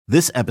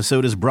This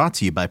episode is brought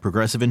to you by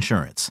Progressive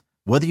Insurance.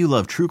 Whether you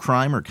love true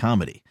crime or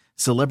comedy,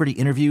 celebrity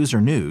interviews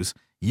or news,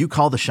 you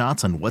call the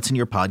shots on what's in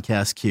your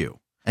podcast queue.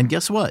 And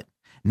guess what?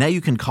 Now you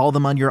can call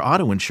them on your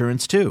auto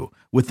insurance too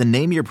with the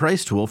Name Your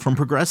Price tool from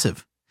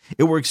Progressive.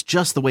 It works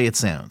just the way it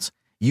sounds.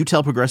 You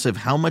tell Progressive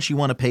how much you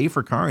want to pay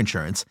for car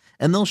insurance,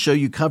 and they'll show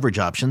you coverage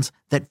options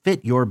that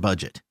fit your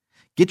budget.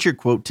 Get your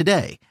quote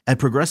today at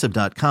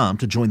Progressive.com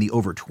to join the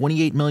over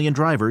 28 million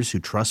drivers who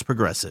trust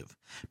Progressive.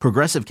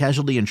 Progressive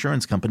Casualty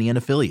Insurance Company and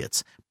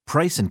Affiliates.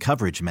 Price and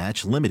coverage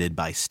match limited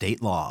by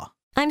state law.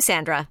 I'm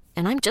Sandra,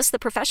 and I'm just the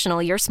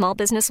professional your small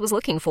business was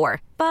looking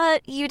for.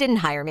 But you didn't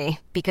hire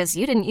me because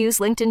you didn't use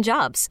LinkedIn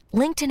Jobs.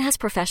 LinkedIn has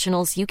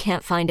professionals you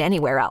can't find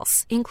anywhere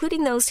else,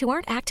 including those who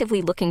aren't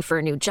actively looking for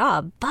a new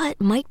job, but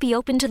might be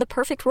open to the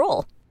perfect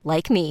role,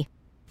 like me.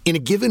 In a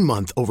given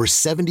month, over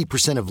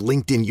 70% of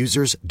LinkedIn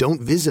users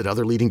don't visit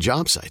other leading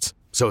job sites.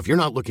 So if you're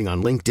not looking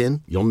on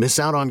LinkedIn, you'll miss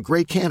out on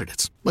great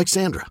candidates like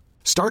Sandra.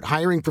 Start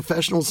hiring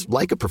professionals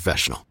like a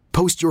professional.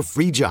 Post your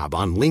free job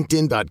on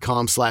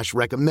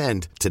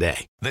linkedin.com/recommend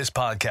today. This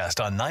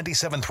podcast on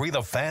 97.3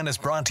 The Fan is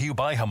brought to you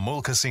by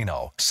Jamul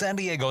Casino, San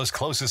Diego's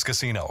closest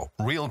casino.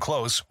 Real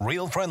close,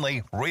 real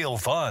friendly, real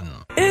fun.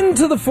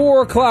 Into the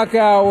 4 o'clock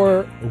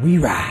hour, we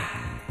ride.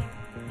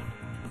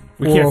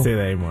 We can't say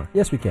that anymore.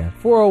 Yes, we can.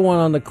 4:01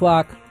 on the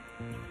clock.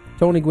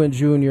 Tony Gwynn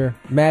Jr.,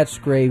 Matt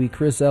Scraby,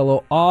 Chris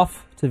Ello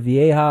off to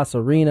Viejas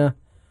Arena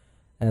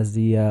as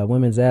the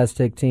women's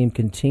Aztec team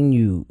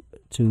continue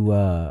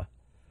to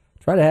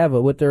try to have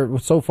what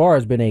so far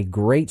has been a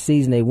great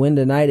season. They win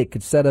tonight. It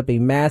could set up a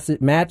massive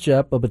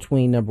matchup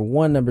between number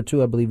 1, number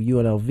 2, I believe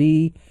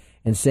UNLV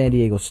and San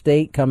Diego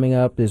State coming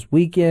up this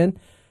weekend.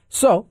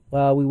 So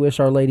we wish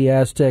our Lady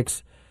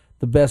Aztecs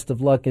the best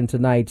of luck in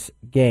tonight's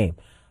game.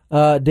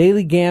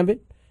 Daily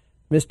Gambit,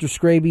 Mr.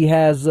 Scraby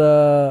has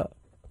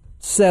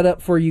set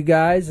up for you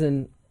guys,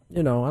 and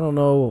I don't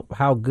know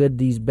how good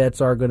these bets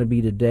are going to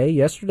be today.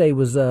 Yesterday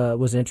was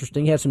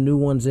interesting. He had some new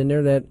ones in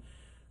there that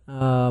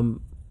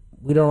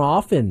we don't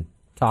often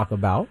talk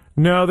about.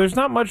 No, there's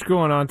not much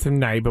going on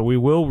tonight, but we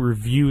will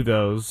review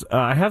those.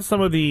 I have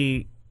some of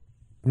the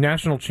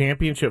national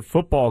championship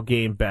football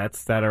game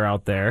bets that are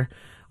out there.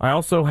 I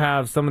also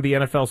have some of the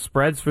NFL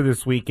spreads for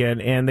this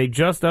weekend, and they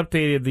just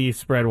updated the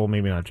spread. Well,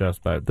 maybe not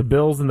just, but the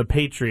Bills and the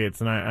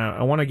Patriots, and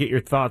I want to get your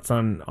thoughts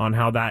on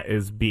how that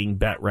is being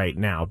bet right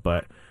now.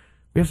 But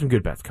we have some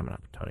good bets coming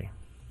up, Tony.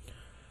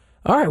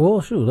 All right,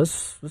 well, shoot,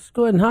 let's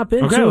go ahead and hop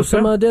into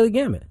some Daily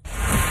Gambit.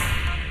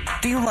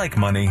 Do you like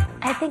money?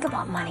 I think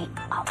about money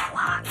a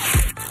lot.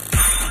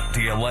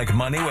 Do you like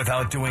money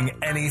without doing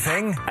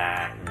anything?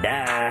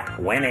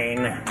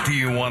 Winning. Do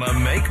you want to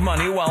make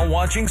money while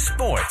watching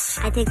sports?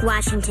 I think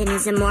Washington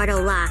is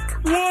immortal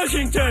luck.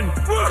 Washington!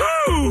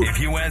 Woohoo! If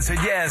you answered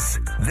yes,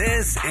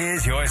 this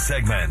is your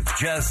segment.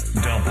 Just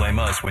don't blame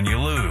us when you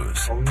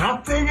lose.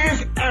 Nothing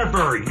is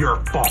ever your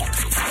fault.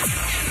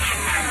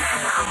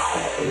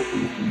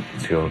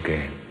 It's your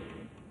game.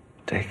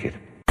 Take it.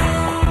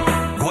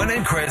 Gwen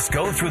and Chris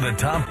go through the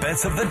top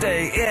bets of the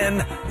day in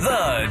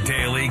The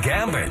Daily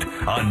Gambit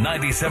on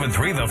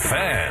 97.3 The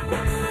Fan.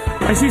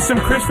 I see some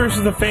Chris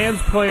versus the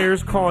Fans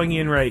players calling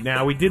in right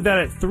now. We did that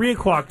at 3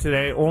 o'clock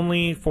today,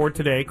 only for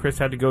today. Chris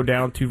had to go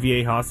down to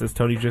Viejas, as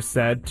Tony just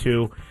said,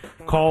 to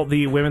call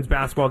the women's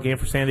basketball game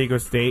for San Diego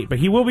State. But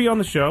he will be on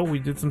the show. We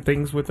did some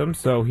things with him,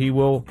 so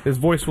his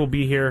voice will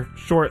be here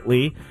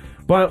shortly.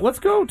 But let's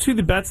go to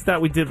the bets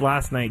that we did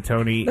last night,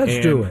 Tony. Let's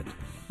do it.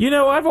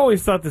 I've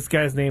always thought this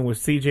guy's name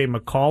was C.J.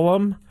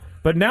 McCollum,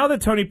 but now that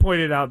Tony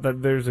pointed out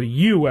that there's a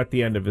U at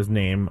the end of his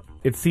name,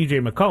 it's C.J.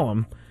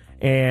 McCollum,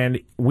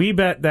 and we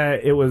bet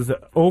that it was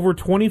over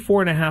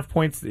 24.5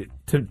 points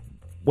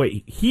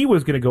he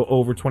was going to go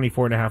over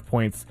 24.5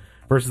 points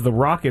versus the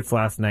Rockets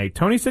last night.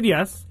 Tony said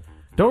yes.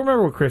 Don't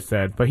remember what Chris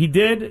said, but he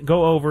did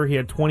go over. He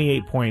had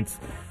 28 points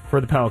for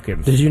the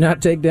Pelicans. Did you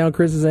not take down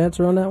Chris's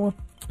answer on that one?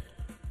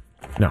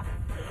 No.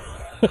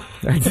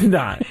 I did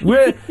not.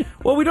 We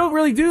don't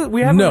really do it.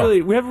 We haven't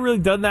really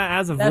done that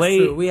as of late.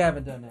 That's true. We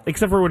haven't done that.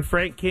 Except for when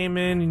Frank came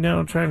in,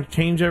 trying to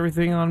change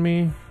everything on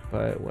me.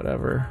 But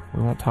whatever.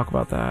 We won't talk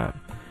about that.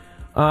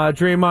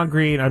 Draymond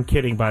Green, I'm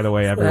kidding, by the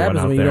way, everyone what happens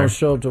out when there. You don't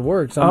show up to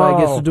work.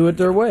 Somebody gets to do it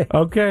their way.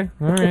 Okay.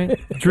 All right.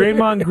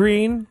 Draymond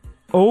Green,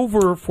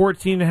 over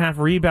 14.5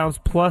 rebounds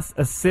plus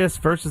assists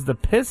versus the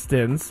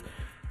Pistons.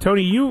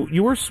 Tony,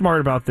 you were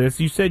smart about this.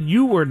 You said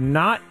you were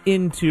not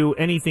into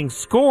anything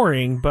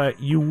scoring, but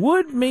you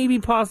would maybe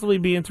possibly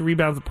be into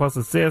rebounds plus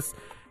assists.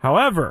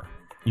 However,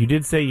 you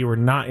did say you were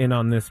not in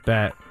on this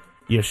bet.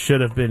 You should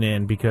have been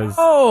in because...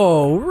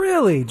 Oh,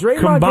 really? Draymond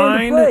combined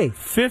came to play.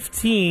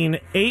 15,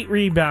 8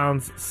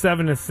 rebounds,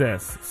 7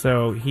 assists.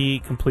 So he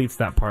completes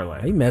that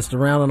parlay. He messed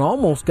around and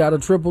almost got a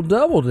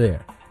triple-double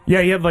there.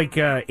 Yeah, he had like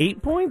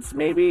 8 points,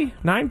 maybe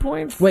 9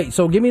 points. Wait,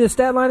 so give me the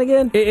stat line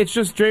again. It's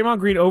just Draymond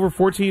Green over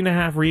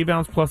 14.5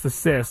 rebounds plus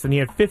assists, and he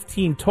had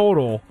 15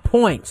 total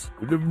points.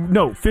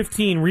 No,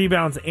 15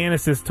 rebounds and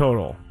assists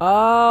total.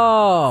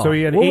 Oh, so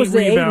he had what 8 was the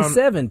rebounds,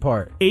 87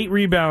 part? 8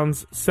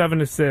 rebounds,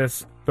 7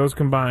 assists, Those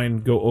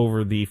combined go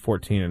over the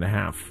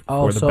 14.5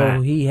 Oh, for the so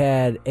bet. he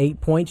had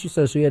 8 points, you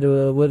said, so he had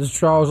to, what does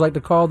Charles like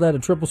to call that, a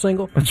triple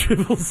single? A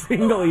triple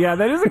single, yeah,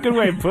 that is a good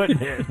way of putting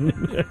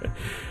it.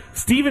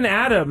 Steven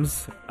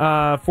Adams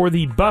for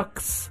the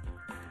Bucks,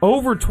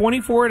 over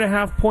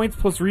 24.5 points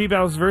plus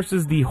rebounds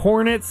versus the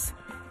Hornets.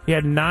 He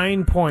had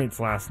 9 points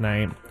last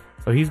night,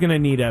 so he's going to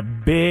need a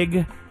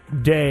big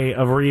day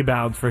of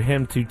rebounds for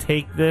him to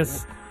take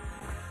this.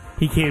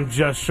 He came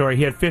just short.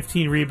 He had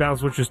 15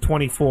 rebounds, which is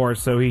 24,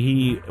 so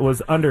he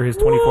was under his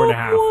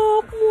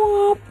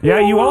 24.5. Yeah,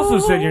 you also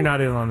said you're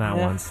not in on that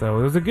one, so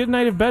it was a good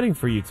night of betting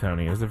for you,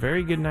 Tony. It was a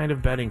very good night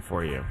of betting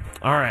for you.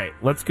 All right,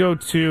 let's go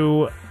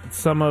to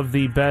some of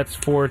the bets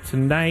for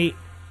tonight,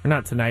 or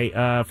not tonight,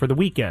 for the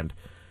weekend.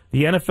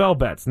 The NFL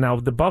bets. Now,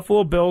 the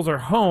Buffalo Bills are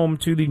home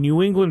to the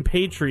New England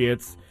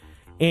Patriots,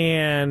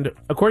 and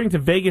according to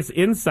Vegas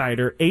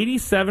Insider,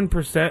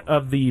 87%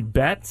 of the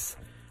bets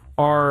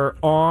are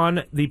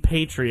on the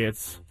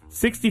Patriots.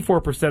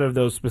 64% of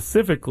those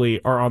specifically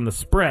are on the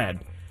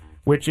spread,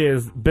 which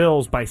is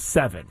Bills by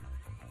 7.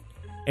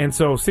 And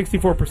so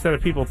 64%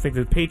 of people think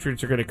that the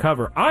Patriots are going to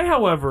cover. I,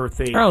 however,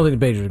 think... I don't think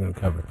the Patriots are going to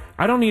cover.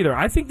 I don't either.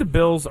 I think the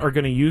Bills are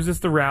going to use this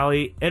to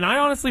rally, and I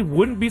honestly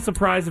wouldn't be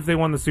surprised if they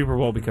won the Super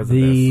Bowl because of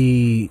this.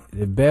 The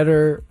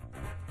better...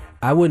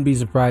 I wouldn't be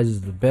surprised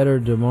if the better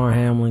DeMar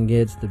Hamlin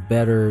gets, the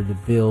better the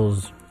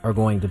Bills are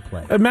going to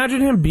play.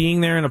 Imagine him being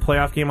there in a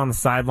playoff game on the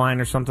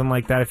sideline or something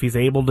like that, if he's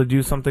able to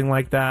do something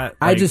like that.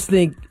 I just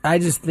think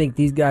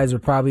these guys are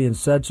probably in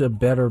such a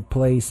better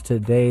place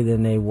today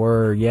than they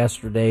were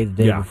yesterday, the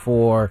day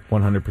before.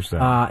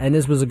 100%. And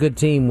this was a good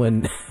team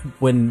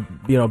when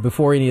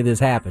before any of this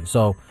happened.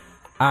 So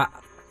I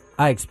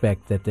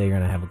expect that they're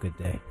going to have a good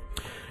day.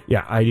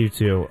 Yeah, I do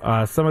too.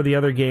 Some of the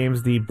other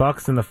games, the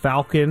Bucks and the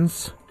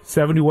Falcons,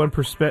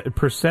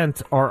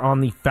 71% are on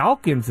the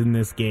Falcons in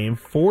this game.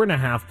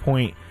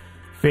 4.5-point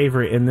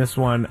favorite in this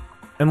one.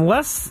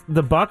 Unless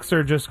the Bucks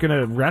are just going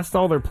to rest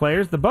all their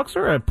players, the Bucks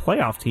are a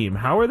playoff team.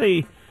 How are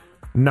they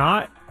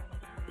not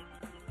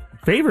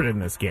favored in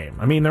this game?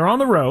 I mean, they're on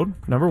the road,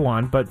 number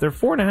one, but they're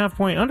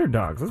 4.5-point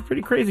underdogs. That's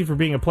pretty crazy for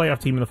being a playoff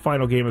team in the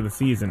final game of the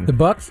season. The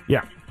Bucks?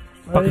 Yeah.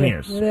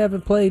 Buccaneers. They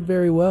haven't played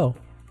very well.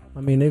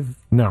 I mean, they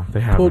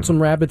haven't pulled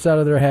some rabbits out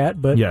of their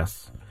hat, but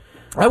yes.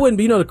 I wouldn't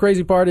be, the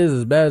crazy part is,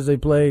 as bad as they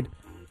played,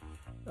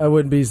 I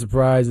wouldn't be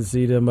surprised to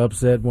see them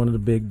upset one of the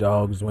big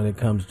dogs when it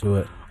comes to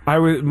it.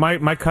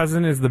 My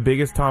cousin is the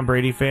biggest Tom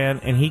Brady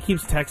fan, and he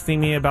keeps texting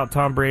me about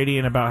Tom Brady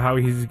and about how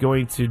he's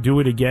going to do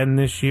it again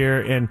this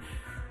year. And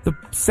the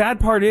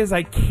sad part is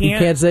you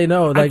can't say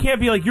no. I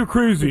can't be like, you're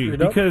crazy,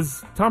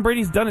 because Tom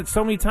Brady's done it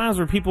so many times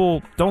where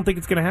people don't think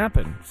it's going to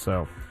happen.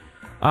 So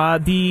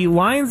the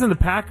Lions and the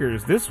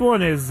Packers, this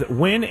one is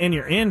win and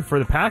you're in for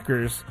the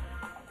Packers.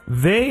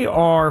 They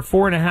are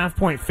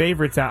 4.5-point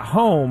favorites at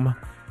home,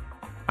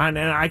 and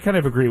I kind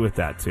of agree with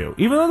that, too.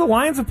 Even though the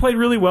Lions have played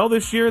really well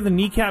this year, the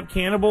Kneecap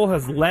Cannibal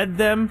has led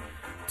them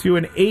to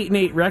an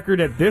 8-8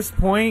 record at this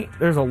point.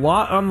 There's a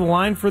lot on the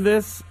line for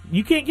this.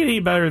 You can't get any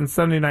better than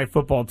Sunday Night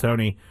Football,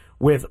 Tony,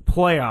 with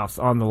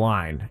playoffs on the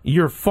line.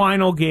 Your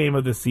final game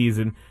of the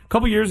season. A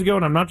couple years ago,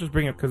 and I'm not just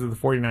bringing it because of the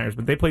 49ers,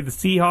 but they played the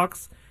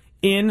Seahawks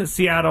in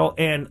Seattle,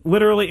 and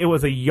literally it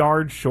was a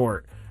yard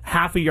short.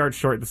 Half a yard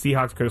short, the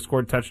Seahawks could have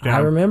scored a touchdown.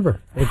 I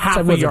remember. It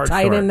was a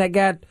tight end that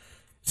got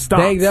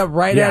banged up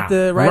right at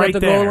the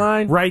goal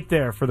line. Right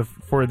there for the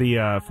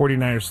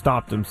 49ers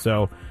stopped him.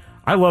 So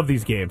I love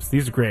these games.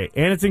 These are great.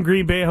 And it's in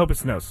Green Bay. I hope it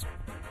snows.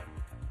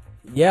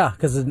 Yeah,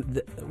 because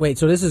wait,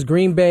 so this is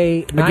Green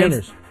Bay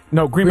Niners.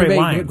 Green Bay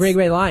Lions. Green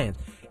Bay Lions.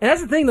 And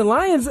that's the thing, the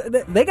Lions,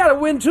 they got to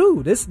win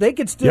too. They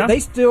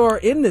still are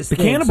in this the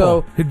thing.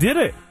 Cannibal, who did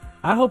it.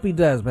 I hope he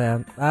does,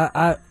 man.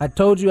 I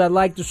told you I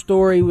liked the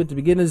story with the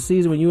beginning of the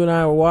season when you and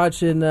I were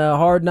watching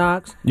Hard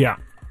Knocks. Yeah.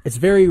 It's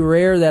very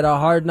rare that a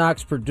Hard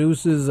Knocks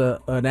produces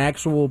an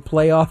actual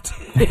playoff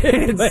team.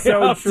 It's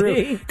so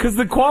true. Because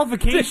the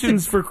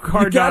qualifications for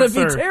Hard Knocks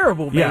got to be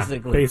terrible,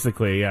 basically. Yeah,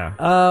 basically,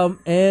 yeah.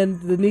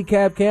 And the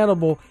Kneecap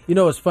Cannibal,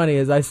 what's funny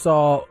is I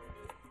saw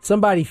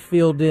somebody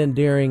filled in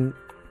during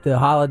the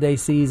holiday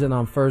season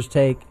on First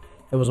Take.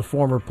 It was a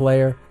former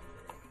player.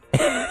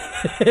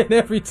 And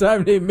every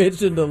time they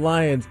mentioned the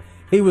Lions,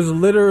 he was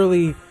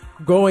literally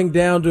going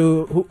down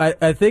to,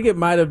 I think it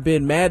might have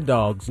been Mad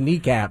Dog's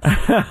kneecap,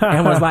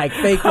 and was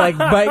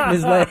biting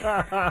his leg.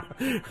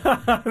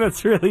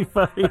 That's really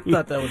funny. I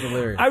thought that was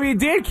hilarious. I mean,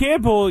 Dan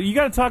Campbell, you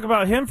got to talk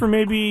about him for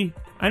maybe,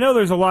 I know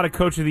there's a lot of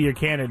Coach of the Year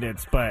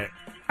candidates, but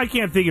I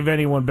can't think of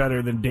anyone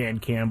better than Dan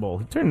Campbell.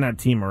 He turned that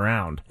team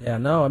around. Yeah,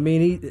 no, I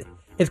mean,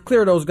 it's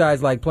clear those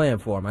guys like playing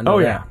for him. I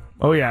know that.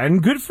 Oh, yeah.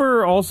 And good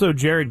for also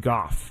Jared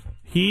Goff.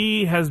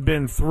 He has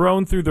been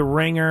thrown through the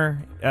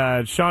ringer.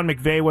 Sean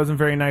McVay wasn't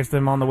very nice to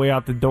him on the way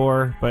out the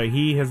door, but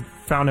he has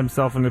found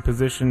himself in a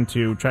position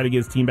to try to get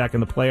his team back in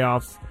the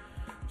playoffs.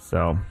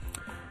 So,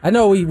 I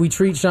know we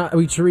treat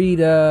Jared.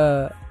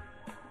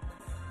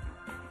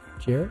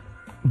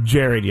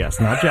 Jared, yes,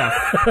 not Jeff.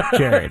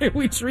 Jared.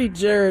 We treat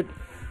Jared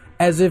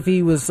as if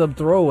he was some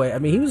throwaway. I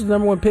mean, he was the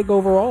number one pick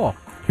overall.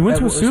 He went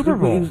to a Super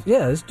Bowl.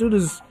 This dude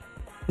is.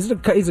 He's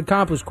an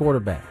accomplished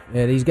quarterback,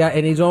 and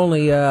he's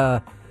only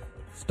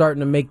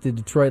starting to make the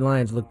Detroit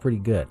Lions look pretty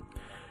good.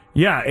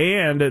 Yeah,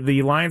 and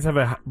the Lions have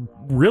a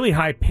really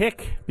high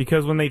pick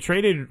because when they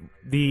traded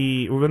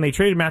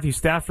Matthew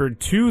Stafford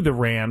to the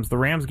Rams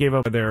gave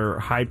up their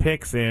high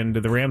picks, and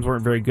the Rams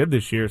weren't very good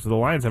this year. So the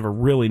Lions have a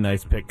really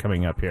nice pick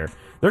coming up here.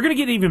 They're going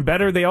to get even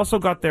better. They also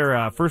got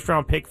their first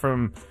round pick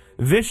from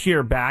this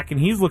year back, and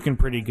he's looking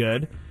pretty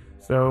good.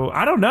 So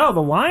I don't know.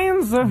 The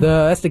Lions.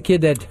 That's the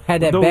kid that had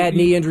that bad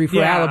knee injury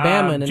for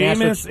Alabama, and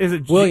Williams.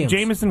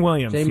 Jamison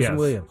Williams. Jamison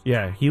Williams.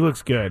 Yeah, he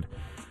looks good.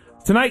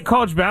 Tonight,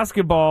 college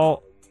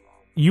basketball.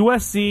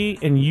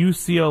 USC and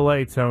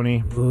UCLA,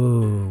 Tony.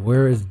 Ooh,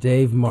 where is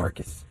Dave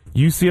Marcus?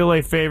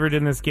 UCLA favored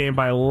in this game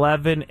by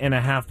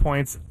 11.5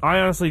 points. I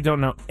honestly don't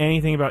know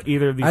anything about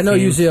either of these I know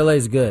teams. UCLA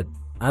is good.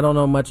 I don't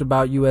know much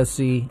about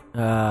USC.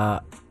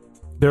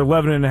 They're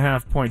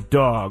 11.5 point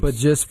dogs. But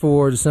just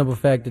for the simple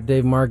fact that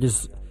Dave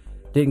Marcus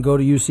didn't go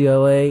to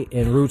UCLA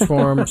and roots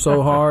for him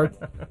so hard,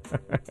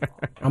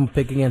 I'm going to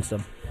pick against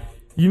him.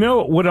 You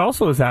know what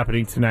also is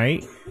happening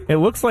tonight? It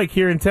looks like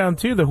here in town,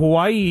 too, the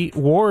Hawaii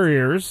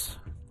Warriors...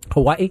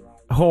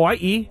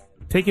 Hawaii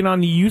taking on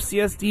the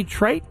UCSD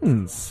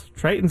Tritons.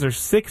 Tritons are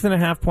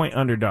 6.5 point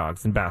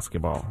underdogs in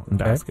basketball.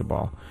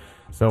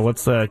 So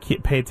let's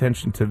pay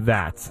attention to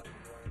that.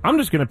 I'm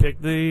just going to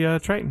pick the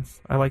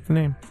Tritons. I like the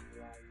name.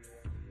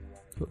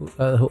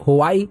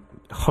 Hawaii?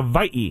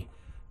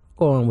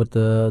 Going with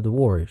the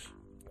Warriors.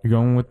 You're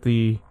going with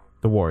the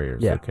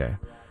Warriors. Yeah. Okay.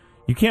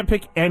 You can't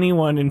pick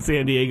anyone in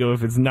San Diego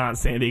if it's not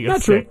San Diego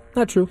Not State.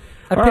 Not true.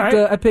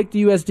 I picked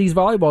the USD's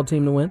volleyball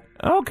team to win.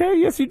 Okay,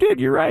 yes, you did.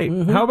 You're right.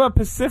 Mm-hmm. How about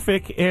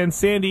Pacific and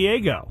San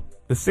Diego?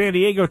 The San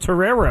Diego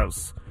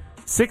Toreros.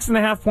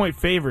 6.5 point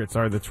favorites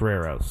are the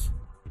Toreros.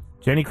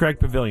 Jenny Craig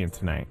Pavilion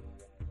tonight.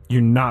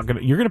 You're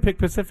gonna pick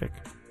Pacific,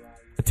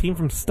 a team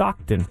from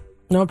Stockton.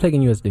 No, I'm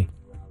taking USD.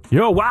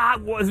 Yo, wow!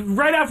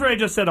 Right after I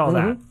just said all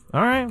that.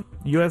 All right,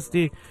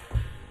 USD.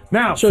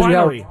 Now,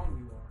 finally.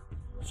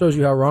 Shows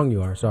you how wrong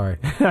you are. Sorry.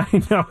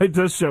 I know, it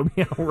does show me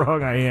how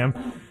wrong I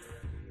am.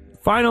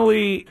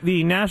 Finally,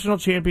 the national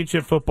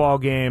championship football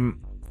game.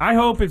 I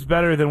hope it's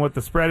better than what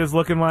the spread is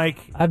looking like.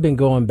 I've been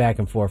going back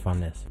and forth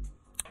on this.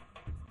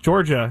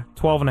 Georgia,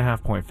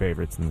 12.5 point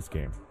favorites in this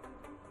game.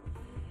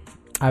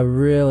 I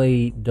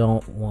really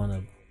don't want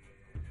to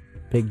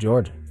pick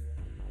Georgia.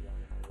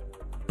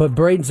 But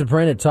Braden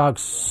Soprano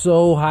talks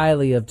so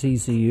highly of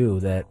TCU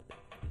that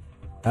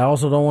I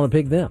also don't want to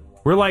pick them.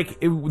 We're like,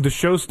 the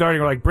show's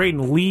starting, we're like,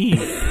 Braden, leave.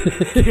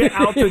 Get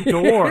out the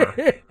door.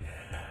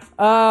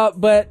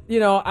 But,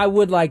 I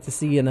would like to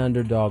see an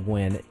underdog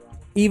win,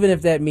 even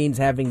if that means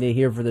having to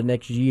hear for the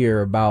next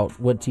year about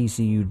what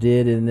TCU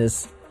did in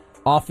this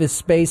office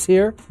space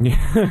here.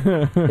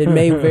 It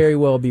may very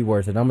well be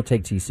worth it. I'm going to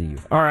take TCU.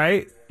 All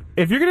right.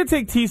 If you're going to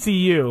take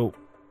TCU,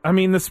 I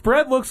mean, the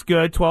spread looks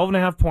good,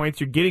 12.5 points.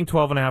 You're getting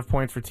 12.5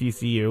 points for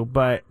TCU,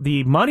 but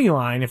the money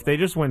line, if they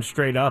just win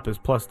straight up, is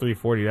plus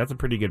 340. That's a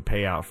pretty good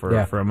payout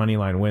for a money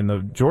line win. The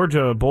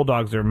Georgia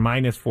Bulldogs are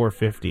minus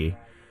 450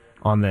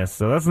 on this,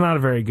 so that's not a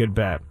very good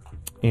bet.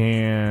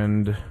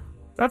 And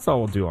that's all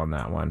we'll do on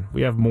that one.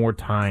 We have more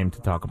time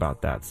to talk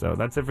about that, so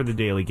that's it for the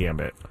Daily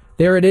Gambit.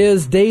 There it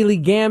is, Daily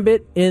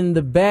Gambit in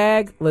the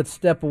bag. Let's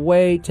step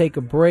away, take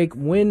a break.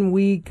 When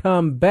we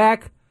come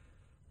back, a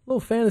little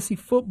fantasy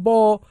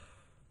football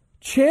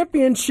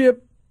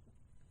championship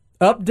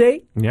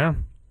update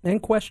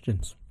and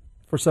questions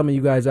for some of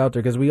you guys out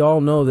there, because we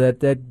all know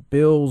that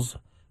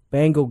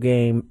Bills-Bengal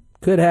game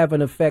could have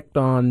an effect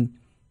on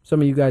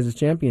some of you guys'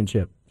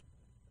 championship.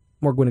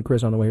 More Gwen and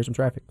Chris on the way. Here's some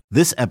traffic.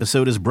 This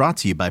episode is brought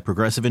to you by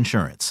Progressive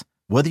Insurance.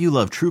 Whether you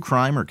love true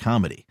crime or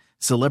comedy,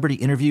 celebrity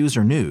interviews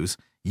or news,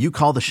 you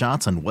call the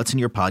shots on what's in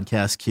your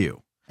podcast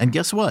queue. And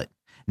guess what?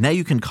 Now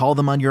you can call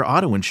them on your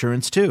auto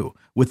insurance too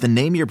with the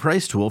Name Your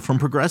Price tool from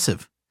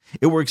Progressive.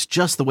 It works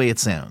just the way it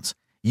sounds.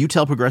 You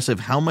tell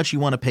Progressive how much you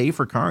want to pay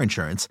for car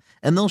insurance,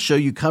 and they'll show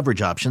you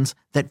coverage options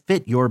that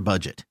fit your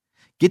budget.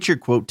 Get your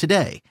quote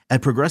today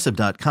at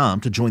Progressive.com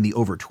to join the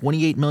over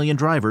 28 million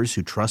drivers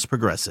who trust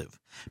Progressive.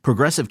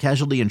 Progressive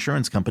Casualty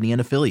Insurance Company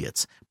and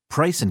Affiliates.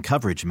 Price and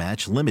coverage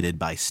match limited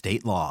by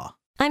state law.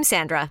 I'm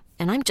Sandra,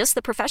 and I'm just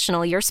the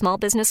professional your small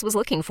business was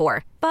looking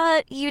for.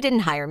 But you didn't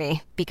hire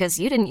me because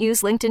you didn't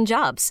use LinkedIn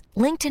Jobs.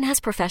 LinkedIn has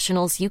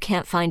professionals you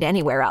can't find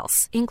anywhere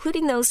else,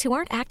 including those who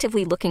aren't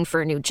actively looking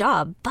for a new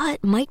job,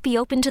 but might be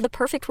open to the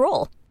perfect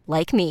role,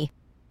 like me.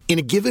 In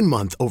a given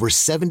month, over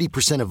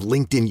 70% of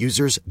LinkedIn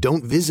users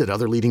don't visit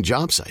other leading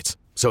job sites.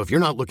 So if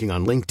you're not looking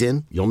on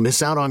LinkedIn, you'll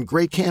miss out on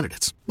great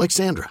candidates like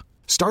Sandra.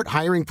 Start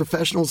hiring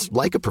professionals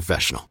like a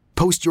professional.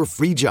 Post your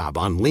free job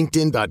on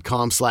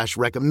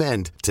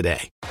linkedin.com/recommend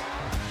today.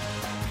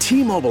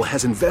 T-Mobile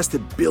has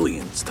invested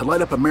billions to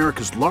light up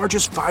America's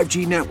largest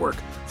 5G network,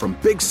 from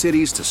big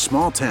cities to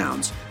small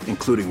towns,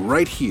 including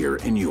right here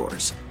in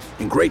yours.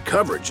 And great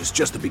coverage is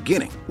just the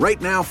beginning.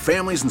 Right now,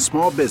 families and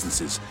small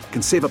businesses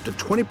can save up to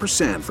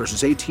 20%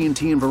 versus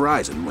AT&T and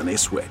Verizon when they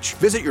switch.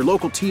 Visit your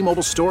local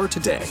T-Mobile store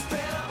today.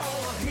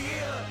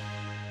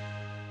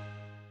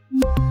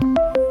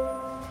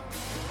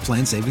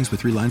 Plan savings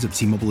with 3 lines of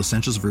T-Mobile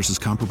Essentials versus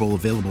comparable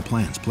available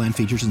plans. Plan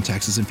features and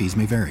taxes and fees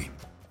may vary.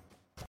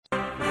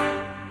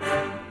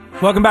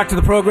 Welcome back to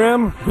the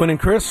program. Gwynn and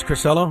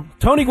Chris Ello.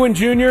 Tony Gwynn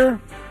Jr.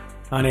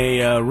 on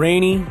a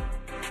rainy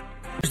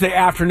Thursday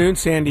afternoon,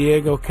 San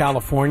Diego,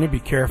 California. Be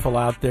careful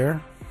out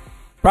there.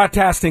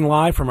 Broadcasting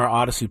live from our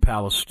Odyssey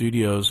Palace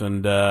studios.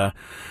 And did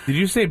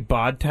you say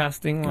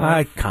bodcasting live?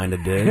 I kind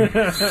of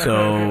did. So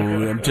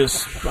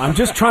I'm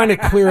just trying to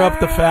clear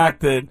up the fact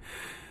that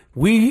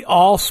we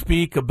all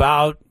speak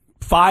about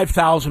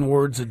 5,000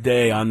 words a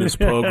day on this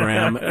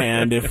program,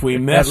 and if we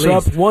mess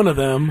up one of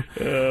them,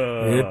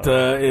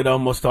 it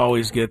almost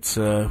always gets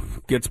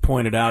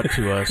pointed out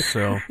to us.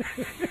 So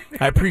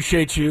I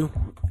appreciate you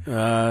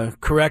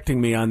correcting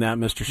me on that,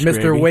 Mr. Scraby.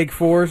 Mr. Wake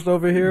Forest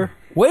over here.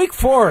 Wake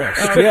Forest,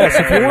 yes.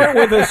 If you weren't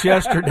with us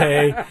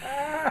yesterday,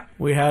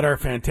 we had our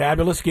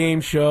fantabulous game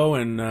show,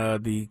 and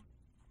the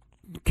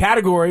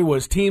category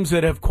was teams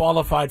that have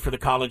qualified for the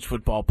college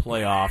football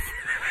playoff.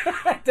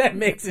 That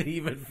makes it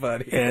even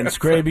funnier. And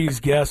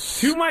Scraby's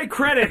guests. To my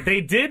credit,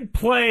 they did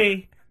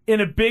play in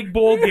a big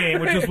bowl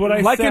game, which is what I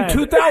like said. Like in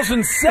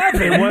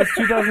 2007. It was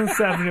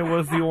 2007. It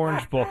was the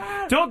Orange Bowl.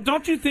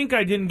 Don't you think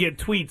I didn't get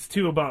tweets,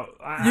 too, about...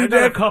 I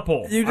got a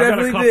couple. You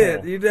definitely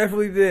did. You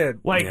definitely did.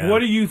 Like,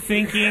 what are you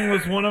thinking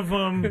was one of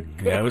them.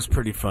 Yeah, it was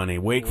pretty funny.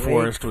 Wake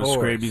Forest was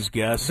Scraby's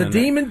guest. The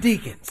Demon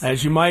Deacons.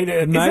 As you might...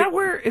 Is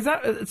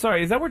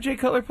that where Jay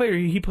Cutler played, or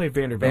he played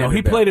Vanderbilt? No,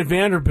 he played at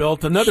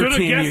Vanderbilt. Another Should've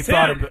team you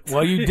thought of...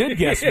 Well, you did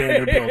guess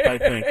Vanderbilt, I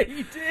think.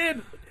 You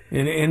did.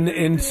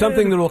 In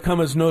something that will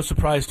come as no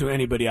surprise to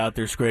anybody out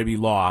there, Scraby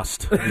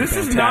lost. This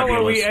is not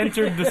where we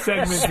entered the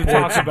segment to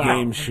talk about.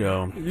 Game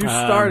show. You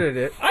started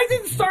it. I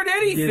didn't start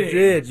anything. You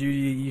did.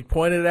 You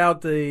pointed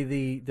out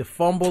the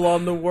fumble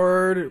on the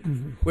word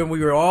when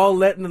we were all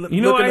looking to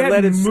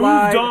let it slide.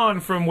 I had moved on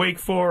from Wake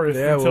Forest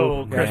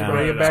until Chris brought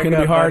it up. It's going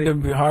to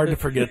be hard to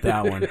forget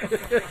that one.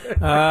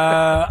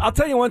 I'll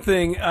tell you one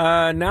thing.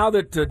 Now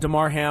that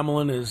Damar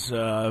Hamlin is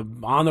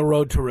on the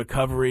road to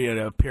recovery,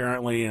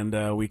 apparently,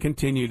 and we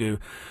continue to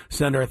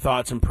send our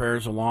thoughts and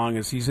prayers along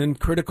as he's in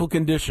critical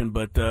condition,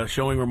 but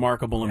showing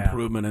remarkable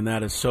improvement, and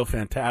that is so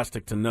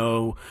fantastic to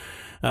know.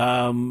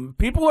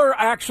 People are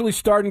actually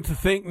starting to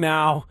think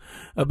now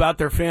about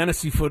their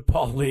fantasy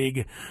football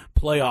league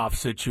playoff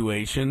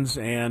situations,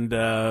 and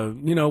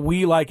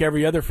we, like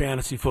every other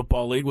fantasy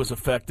football league, was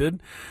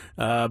affected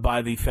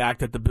by the fact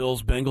that the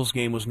Bills-Bengals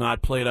game was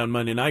not played on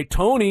Monday night.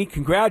 Tony,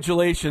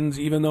 congratulations,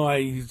 even though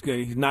he's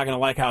not going to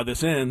like how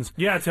this ends.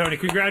 Yeah, Tony,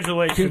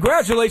 congratulations.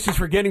 Congratulations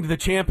for getting to the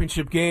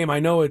championship game. I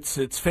know it's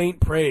faint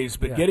praise,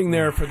 but getting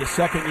there for the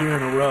second year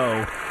in a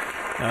row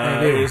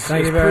is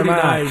pretty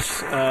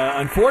nice.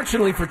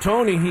 Unfortunately for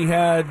Tony, he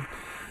had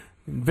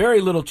very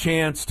little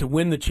chance to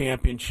win the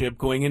championship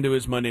going into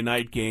his Monday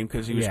night game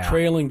because he was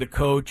trailing the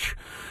coach,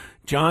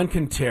 John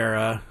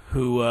Quintera,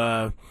 who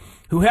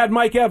had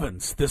Mike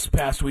Evans this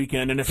past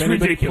weekend. And if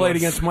anybody played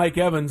against Mike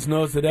Evans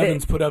knows that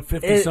Evans put up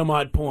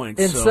 50-some-odd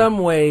points. In some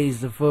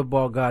ways, the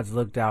football gods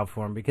looked out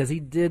for him because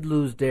he did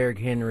lose Derrick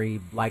Henry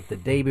like the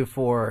day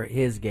before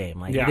his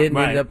game. He didn't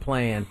end up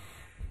playing.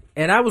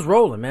 And I was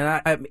rolling,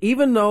 man. I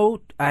even though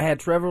I had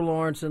Trevor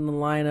Lawrence in the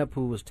lineup,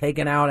 who was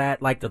taken out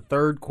at the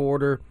third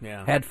quarter,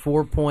 had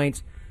 4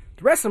 points.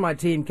 The rest of my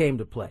team came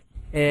to play,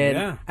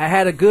 and I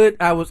had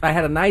I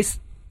had a nice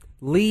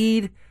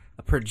lead,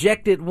 a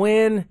projected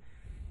win,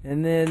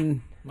 and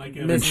then Mike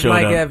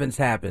Evans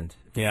happened.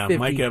 Yeah,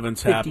 Mike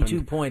Evans happened.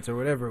 52 points or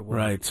whatever it was.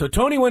 Right. So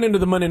Tony went into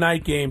the Monday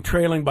night game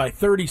trailing by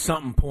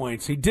 30-something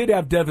points. He did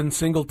have Devin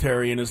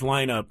Singletary in his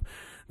lineup,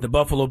 the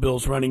Buffalo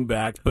Bills running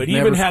back, but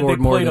even had they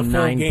played a full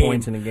 9 game,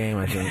 points in a game,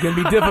 I think it's going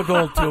to be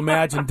difficult to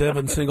imagine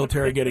Devin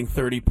Singletary getting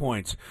 30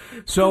 points.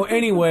 So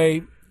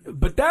anyway,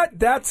 but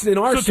that's in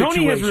our situation. So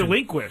Tony has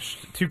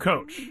relinquished to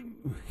coach.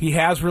 He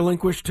has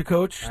relinquished to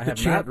coach. I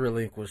have not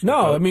relinquished.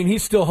 No, coach. I mean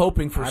he's still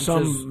hoping for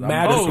some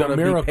magic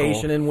miracle. Be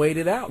patient and wait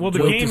it out. Well,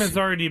 the game has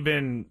already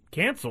been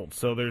canceled,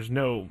 so there's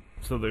no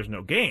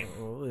game.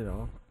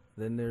 Well,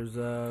 then there's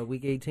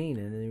week 18,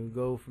 and then we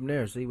go from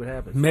there, see what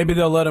happens. Maybe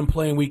they'll let him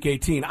play in week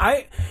 18.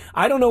 I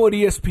don't know what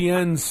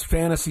ESPN's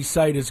fantasy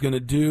site is going to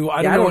do.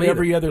 I don't know what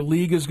every other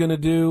league is going to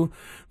do.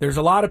 There's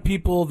a lot of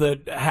people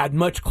that had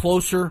much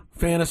closer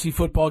fantasy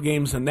football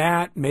games than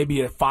that,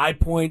 maybe a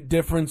 5-point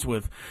difference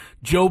with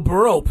Joe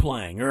Burrow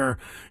playing, or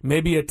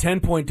maybe a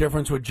 10-point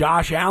difference with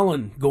Josh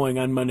Allen going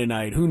on Monday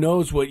night. Who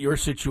knows what your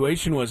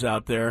situation was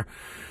out there.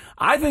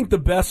 I think the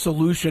best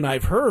solution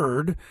I've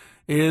heard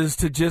is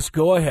to just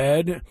go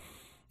ahead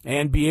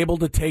and be able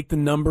to take the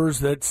numbers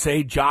that,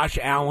 say, Josh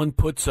Allen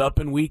puts up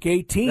in Week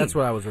 18. That's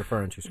what I was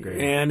referring to, Scrape.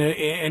 And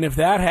if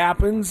that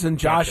happens and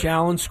Josh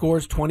Allen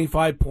scores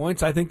 25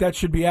 points, I think that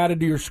should be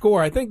added to your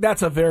score. I think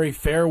that's a very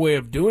fair way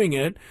of doing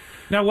it.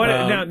 Now,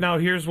 now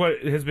here's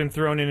what has been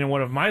thrown in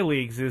one of my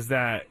leagues is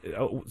that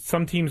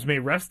some teams may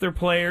rest their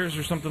players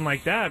or something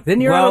like that.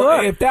 Then you're out of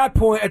luck.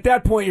 At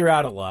that point, you're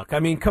out of luck. I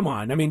mean, come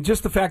on. I mean,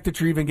 just the fact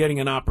that you're even getting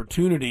an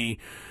opportunity.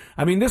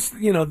 I mean,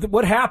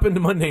 what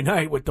happened Monday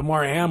night with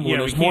Damar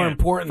Hamlin is more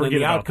important than forget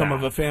the about outcome that.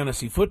 of a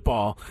fantasy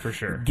football For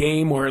sure.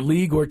 game or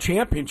league or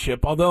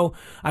championship. Although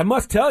I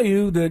must tell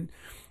you that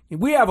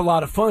we have a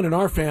lot of fun in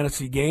our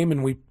fantasy game,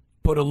 and we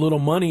put a little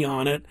money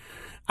on it.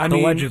 I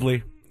mean,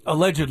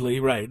 allegedly,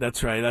 right?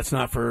 That's right. That's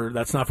not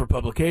for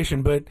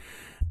publication, but.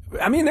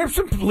 I mean, there's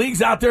some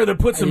leagues out there that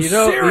put some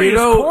serious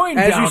coin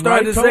down. As you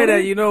started to say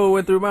Tony? that, what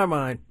went through my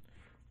mind?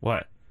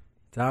 What?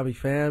 Tommy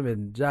Pham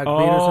and Jock Oh,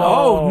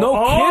 Peterson.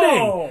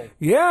 no kidding.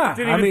 Yeah.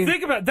 Didn't even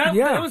think about that.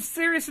 Yeah. That was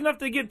serious enough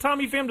to get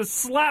Tommy Pham to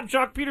slap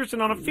Jock Peterson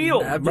on a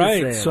field.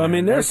 Right. So, I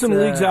mean, there's some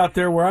leagues out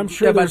there where I'm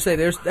sure Yeah, but I say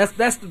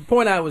that's the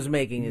point I was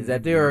making, is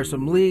that there are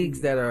some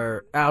leagues that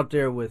are out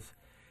there with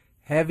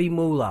heavy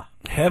moolah.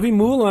 Heavy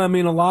moolah, I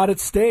mean, a lot at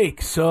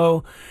stake.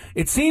 So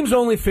it seems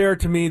only fair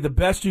to me the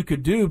best you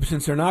could do,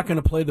 since they're not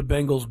going to play the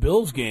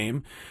Bengals-Bills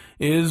game,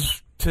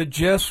 is to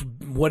just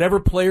whatever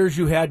players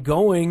you had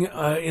going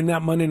in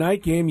that Monday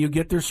night game, you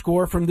get their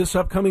score from this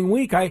upcoming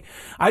week. I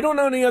don't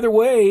know any other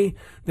way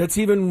that's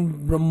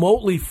even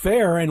remotely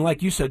fair. And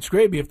like you said,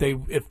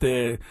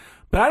 Scraby,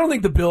 but I don't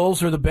think the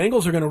Bills or the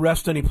Bengals are going to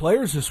rest any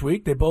players this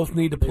week. They both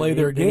need to play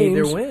their games. They need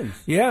their wins.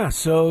 Yeah,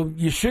 so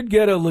you should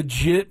get a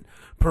legit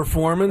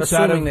performance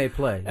assuming they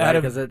play,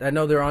 because I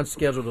know they're on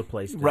schedule to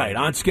play still. Right,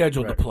 on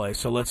schedule to play.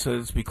 So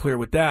let's be clear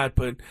with that.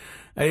 But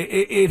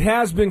it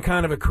has been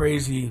kind of a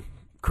crazy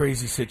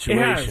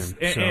situation.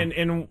 It has.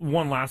 And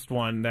one last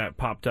one that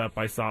popped up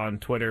I saw on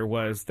Twitter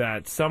was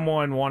that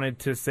someone wanted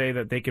to say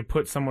that they could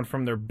put someone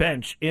from their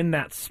bench in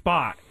that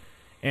spot,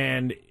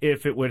 and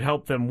if it would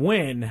help them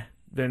win,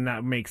 then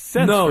that makes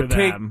sense for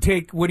them.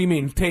 take. What do you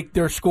mean? Take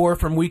their score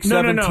from Week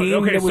 17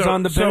 Okay, that was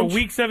on the bench? So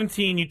Week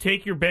 17, you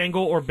take your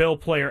Bengal or Bill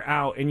player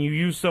out, and you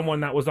use someone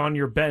that was on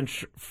your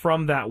bench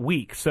from that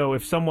week. So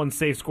if someone,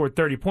 say, scored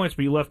 30 points,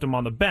 but you left them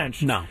on the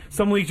bench,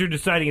 some leagues are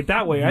deciding it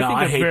that way. I think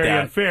that's very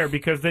unfair,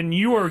 because then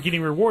you are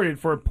getting rewarded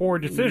for a poor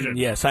decision.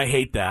 Yes, I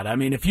hate that. I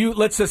mean, if you,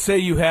 let's just say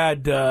you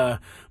had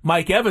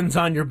Mike Evans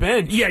on your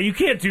bench. Yeah, you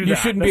can't do that. You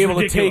shouldn't be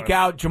able to take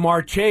out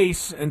Jamar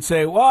Chase and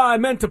say, well, I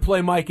meant to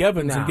play Mike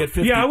Evans and get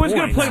 50 points. Yeah, I was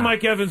going to play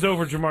Mike Evans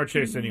over Jamar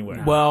Chase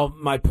anyway. Well,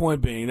 my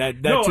point being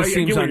that just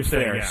seems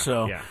unfair.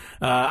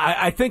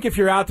 I think if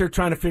you're out there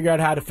trying to figure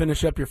out how to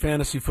finish up your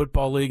fantasy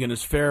football league in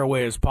as fair a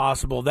way as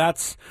possible,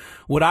 that's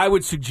what I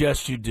would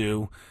suggest you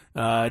do.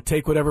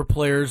 Take whatever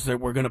players that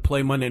we're going to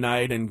play Monday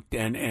night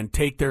and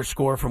take their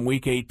score from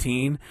Week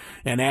 18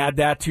 and add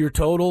that to your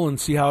total and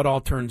see how it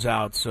all turns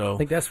out. So I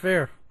think that's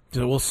fair.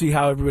 So we'll see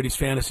how everybody's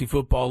fantasy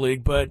football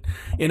league. But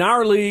in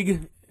our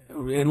league,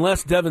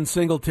 unless Devin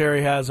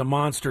Singletary has a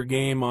monster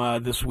game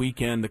this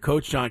weekend, the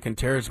coach John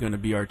Quintero is going to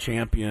be our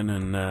champion.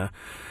 And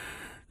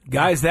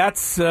guys,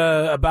 that's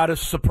about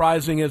as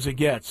surprising as it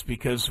gets,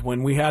 because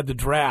when we had the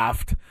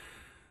draft,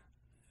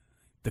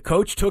 the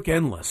coach took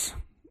endless.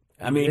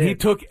 I mean, he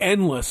took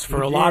endless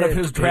for a lot of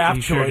his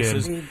draft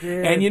choices.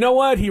 And you know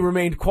what? He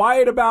remained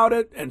quiet about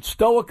it and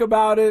stoic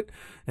about it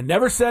and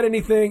never said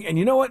anything. And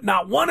you know what?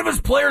 Not one of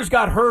his players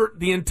got hurt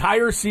the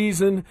entire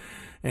season,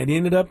 and he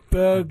ended up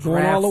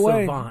going all the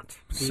way. Savant.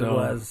 He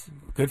was.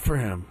 Good for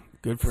him.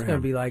 Good for him. It's going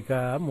to be like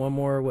one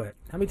more, what?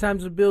 How many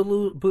times did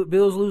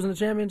Bills losing the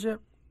championship?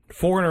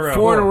 4 in a row.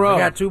 4 in a row. I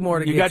got 2 more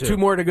to You got 2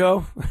 more to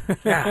go?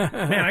 Man,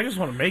 I just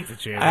want to make the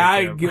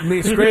championship.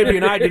 Scraby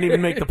and I didn't even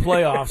make the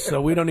playoffs,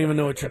 so we don't even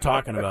know what you're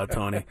talking about,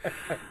 Tony.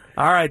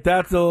 All right,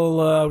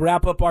 that'll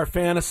wrap up our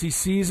fantasy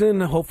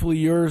season. Hopefully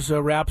yours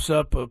wraps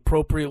up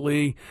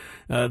appropriately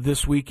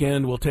this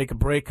weekend. We'll take a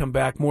break, come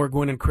back. More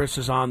Gwynn and Chris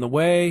is on the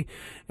way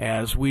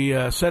as we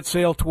set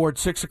sail towards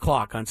 6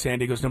 o'clock on San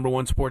Diego's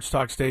 #1 sports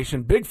talk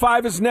station. Big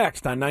Five is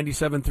next on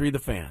 97.3 The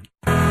Fan.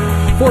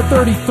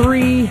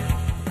 4:33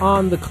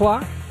 on the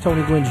clock.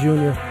 Tony Gwynn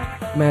Jr.,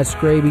 Matt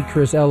Scraby,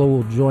 Chris Ello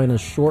will join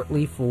us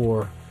shortly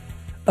for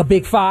a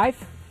Big Five.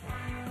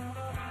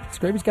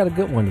 Scraby's got a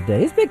good one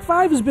today. His Big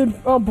Five has been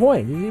on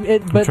point.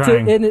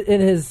 In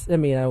his, I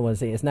mean, I don't want to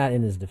say it's not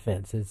in his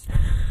defense. It's,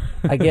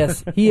 I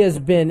guess he has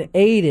been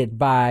aided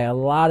by a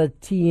lot of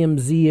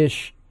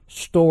TMZ-ish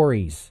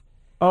stories.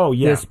 Oh,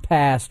 yeah. This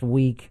past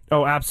week.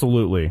 Oh,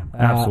 absolutely.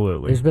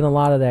 Absolutely. There's been a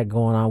lot of that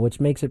going on, which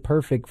makes it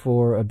perfect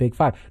for a Big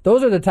Five.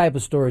 Those are the type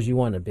of stories you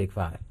want in a Big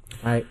Five,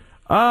 right?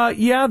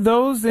 Yeah,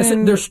 those.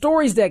 They're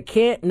stories that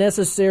can't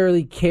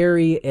necessarily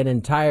carry an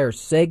entire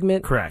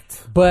segment.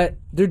 Correct. But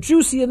they're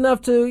juicy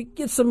enough to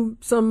get some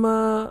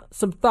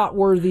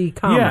thought-worthy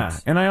comments.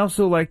 Yeah, and I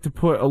also like to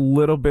put a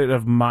little bit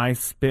of my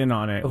spin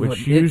on it,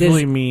 which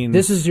usually means...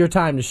 This is your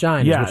time to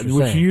shine, yeah, is what you're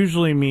which saying.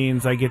 usually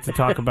means I get to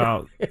talk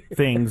about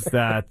things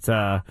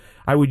that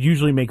I would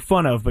usually make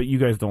fun of, but you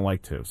guys don't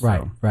like to.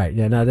 So. Right.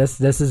 Yeah, no,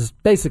 this is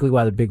basically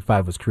why the Big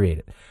Five was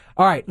created.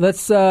 All right,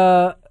 let's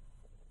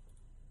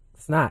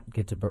not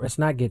get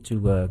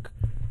to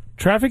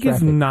traffic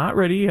is not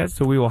ready yet,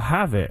 so we will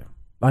have it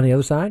on the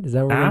other side. Is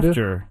that what we're going to do?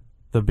 After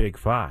the Big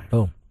Five.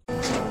 Oh.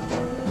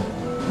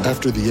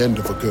 After the end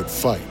of a good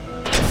fight,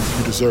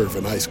 you deserve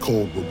an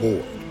ice-cold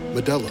reward.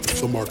 Modelo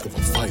is the mark of a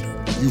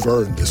fighter. You've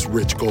earned this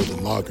rich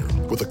golden lager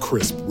with a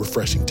crisp,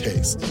 refreshing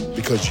taste.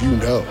 Because you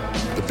know,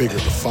 the bigger the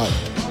fight,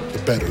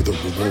 the better the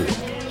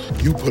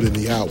reward. You put in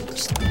the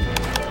hours,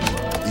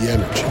 the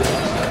energy,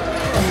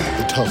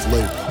 the tough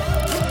labor.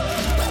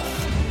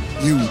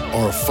 You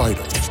are a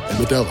fighter, and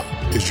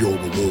Modelo is your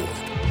reward.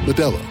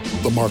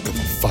 Modelo, the mark of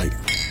a fighter.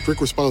 Drink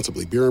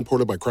responsibly. Beer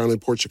imported by Crown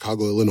Imports,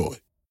 Chicago, Illinois.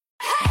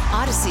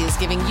 Odyssey is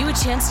giving you a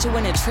chance to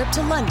win a trip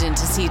to London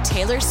to see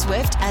Taylor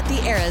Swift at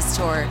the Eras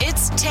Tour.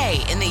 It's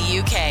Tay in the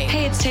UK.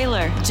 Hey, it's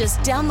Taylor. Just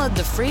download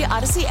the free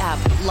Odyssey app,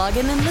 log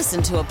in and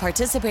listen to a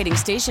participating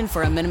station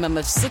for a minimum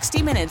of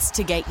 60 minutes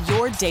to get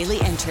your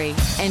daily entry.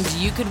 And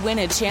you could win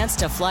a chance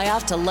to fly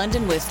off to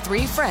London with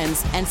 3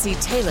 friends and see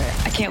Taylor.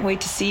 I can't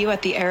wait to see you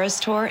at the Eras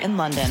Tour in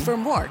London. For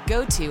more,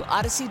 go to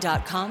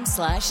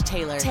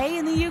odyssey.com/Taylor. Tay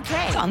in the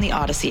UK. It's on the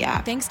Odyssey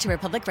app. Thanks to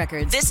Republic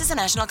Records. This is a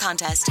national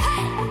contest.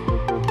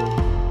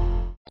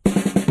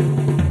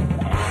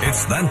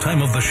 It's that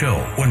time of the show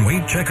when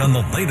we check on the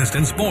latest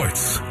in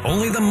sports.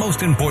 Only the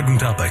most important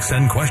topics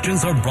and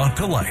questions are brought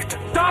to light.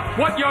 Stop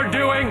what you're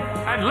doing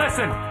and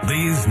listen.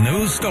 These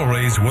news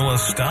stories will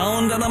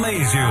astound and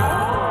amaze you.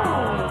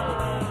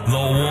 The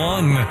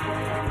one,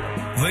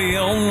 the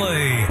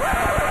only.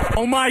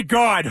 Oh my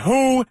God,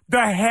 who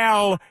the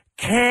hell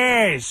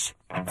cares?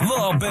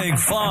 The Big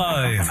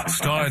Five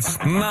starts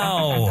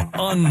now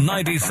on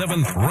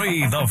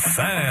 97.3 The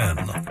Fan.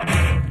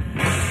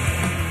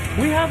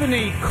 We have an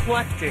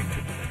eclectic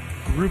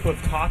group of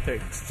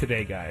topics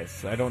today,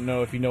 guys. I don't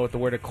know if you know what the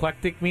word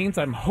eclectic means.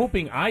 I'm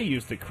hoping I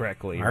used it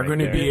correctly. Are going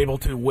to be able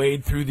to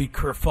wade through the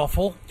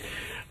kerfuffle?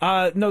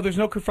 No, there's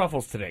no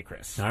kerfuffles today,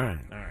 Chris. All right.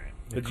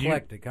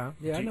 Eclectic, huh?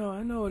 Yeah, I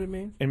know what it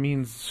means. It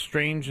means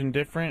strange and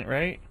different,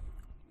 right?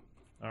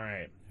 All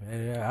right.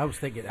 Yeah, I was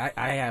thinking,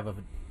 I have a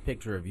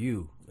picture of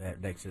you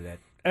next to that.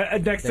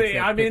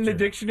 I'm in the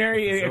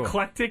dictionary. Sure.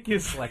 Eclectic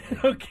is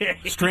okay.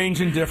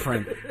 Strange and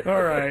different.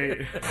 All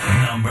right.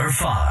 Number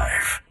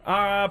 5.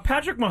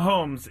 Patrick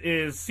Mahomes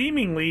is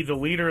seemingly the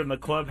leader in the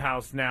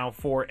clubhouse now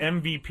for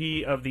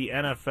MVP of the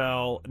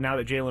NFL now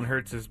that Jalen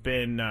Hurts has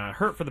been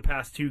hurt for the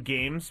past 2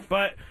 games.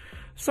 But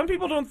some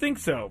people don't think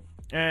so.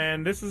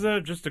 And this is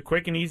just a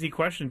quick and easy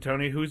question,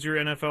 Tony. Who's your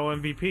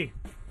NFL MVP?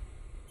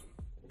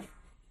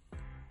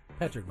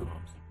 Patrick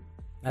Mahomes.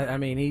 I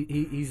mean,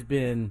 he's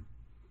been...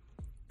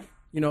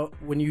 You know,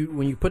 when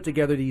you put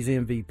together these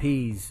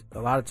MVPs, a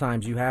lot of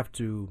times you have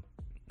to.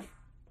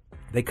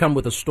 They come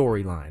with a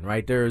storyline,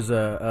 right? There's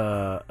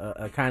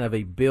a kind of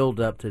a build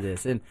up to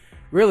this, and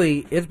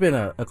really, it's been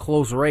a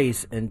close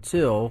race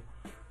until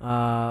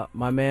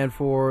my man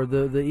for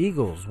the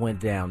Eagles went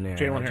down there,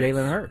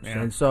 Jalen Hurts,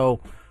 yeah. And so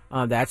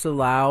that's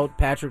allowed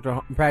Patrick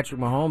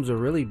Mahomes to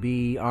really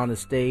be on the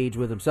stage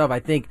with himself. I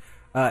think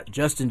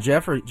Justin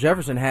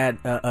Jefferson had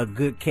a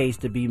good case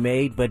to be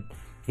made, but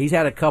he's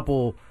had a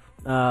couple.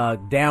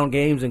 Down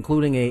games,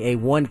 including a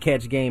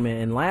one-catch game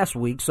in last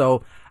week.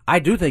 So I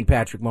do think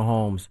Patrick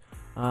Mahomes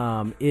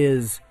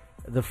is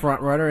the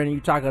front runner. And you're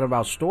talking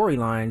about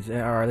storylines,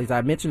 or at least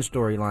I mentioned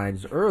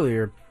storylines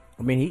earlier.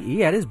 I mean,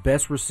 he had his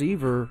best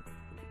receiver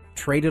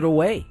traded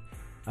away.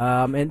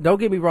 And don't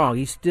get me wrong,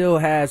 he still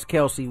has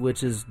Kelsey,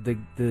 which is the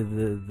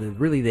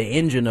really the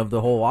engine of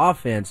the whole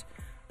offense.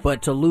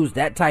 But to lose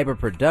that type of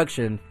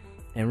production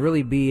and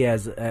really be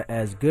as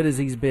good as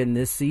he's been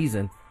this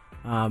season.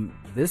 I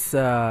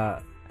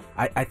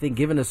think,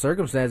 given the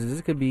circumstances,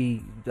 this could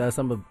be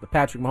some of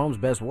Patrick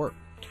Mahomes' best work.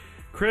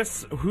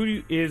 Chris,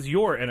 who is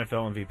your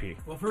NFL MVP?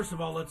 Well, first of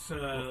all,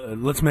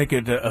 let's make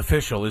it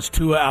official. Is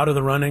Tua out of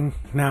the running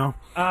now?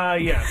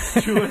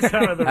 Yes, Tua's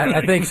out of the running.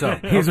 I think so.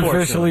 He's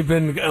officially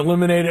been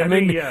eliminated. I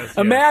mean, yes.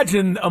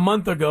 Imagine a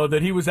month ago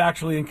that he was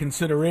actually in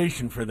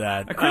consideration for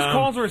that. Chris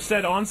Collinsworth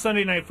said on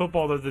Sunday Night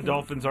Football that the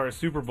Dolphins are a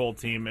Super Bowl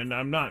team, and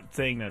I'm not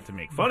saying that to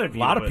make fun of you.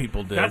 A lot of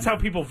people did. That's how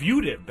people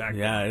viewed it back then.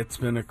 Yeah, it's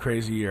been a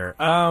crazy year.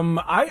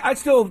 I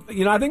still,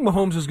 I think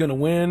Mahomes is going to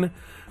win.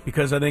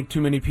 Because I think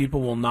too many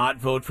people will not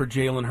vote for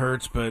Jalen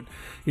Hurts. But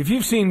if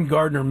you've seen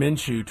Gardner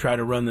Minshew try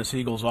to run this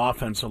Eagles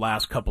offense the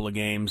last couple of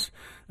games,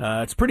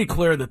 it's pretty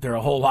clear that they're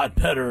a whole lot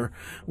better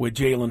with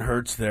Jalen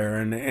Hurts there.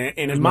 And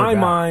in my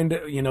mind,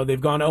 they've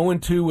gone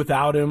 0-2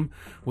 without him,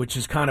 which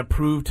has kind of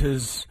proved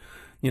his,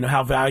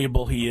 how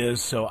valuable he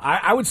is. So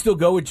I would still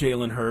go with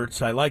Jalen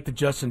Hurts. I like the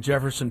Justin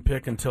Jefferson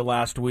pick until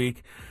last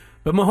week.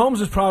 But Mahomes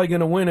is probably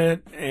going to win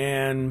it.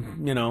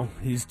 And,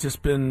 he's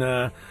just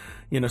been...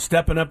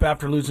 stepping up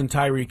after losing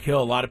Tyreek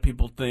Hill, a lot of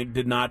people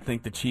did not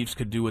think the Chiefs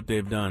could do what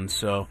they've done.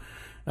 So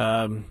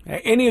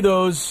any of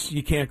those,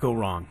 you can't go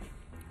wrong.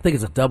 I think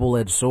it's a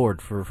double-edged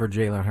sword for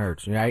Jalen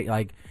Hurts, right?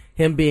 Like,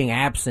 him being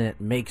absent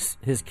makes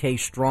his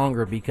case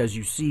stronger because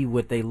you see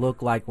what they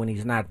look like when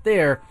he's not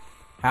there.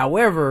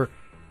 However,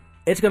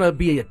 it's going to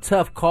be a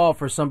tough call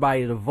for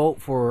somebody to vote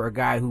for a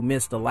guy who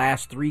missed the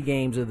last 3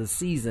 games of the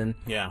season.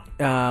 Yeah.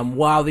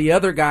 While the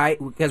other guy,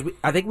 because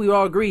I think we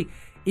all agree,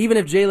 even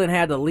if Jalen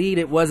had the lead,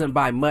 it wasn't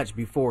by much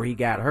before he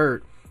got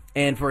hurt.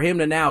 And for him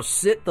to now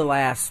sit the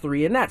last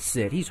 3, and not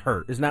sit, he's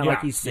hurt. It's not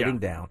like he's sitting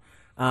down.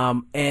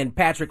 And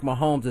Patrick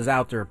Mahomes is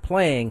out there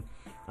playing.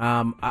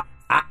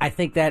 I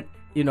think that,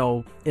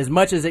 as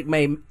much as it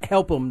may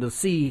help him to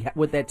see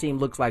what that team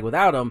looks like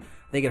without him,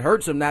 I think it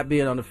hurts him not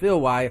being on the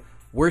field. Why?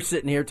 we're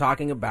sitting here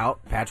talking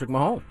about Patrick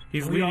Mahomes.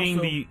 He's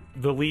leading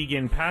the league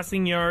in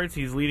passing yards.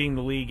 He's leading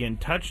the league in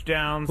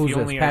touchdowns. Who's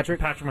this, Patrick?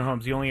 Patrick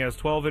Mahomes. He only has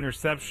 12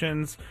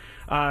 interceptions.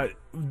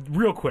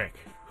 Real quick,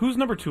 who's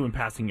number 2 in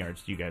passing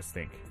yards, do you guys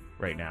think,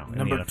 right now?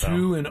 Number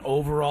 2 in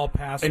overall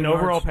passing yards? In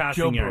overall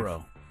passing yards. Joe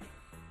Burrow.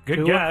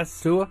 Good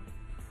guess. Tua?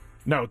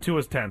 No,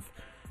 Tua's 10th.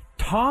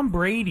 Tom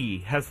Brady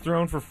has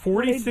thrown for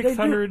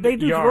 4,600 They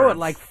do yards. throw it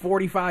like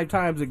 45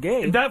 times a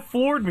game. That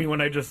floored me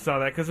when I just saw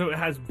that because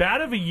as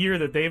bad of a year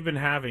that they've been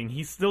having,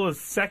 he still is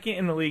second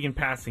in the league in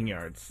passing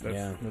yards.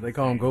 They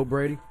call him Go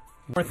Brady.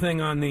 More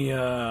thing on the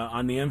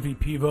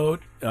MVP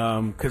vote,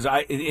 because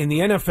in the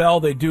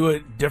NFL they do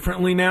it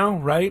differently now,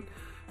 right?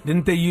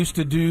 Didn't they used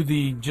to do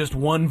the just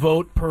one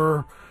vote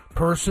per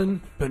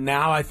person, but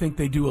now I think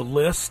they do a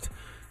list,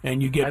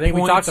 and you get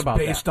points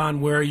based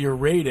on where you're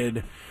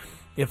rated.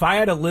 If I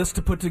had a list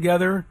to put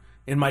together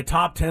in my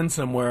top 10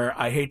 somewhere,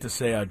 I hate to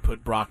say I'd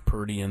put Brock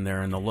Purdy in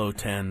there in the low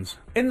 10s.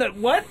 In the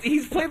what?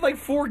 He's played like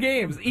 4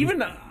 games.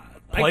 Even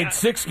played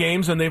 6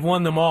 games and they've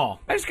won them all.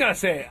 I just gotta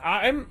say,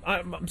 I'm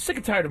sick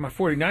and tired of my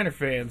 49er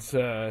fans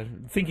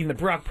thinking that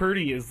Brock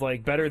Purdy is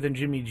like better than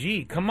Jimmy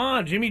G. Come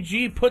on, Jimmy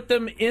G, put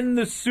them in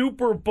the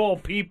Super Bowl,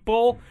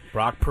 people.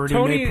 Brock Purdy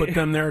may put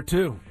them there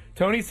too.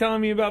 Tony's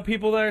telling me about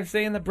people that are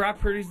saying that Brock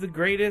Purdy's the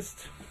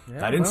greatest.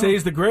 Yeah, I didn't say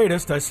he's the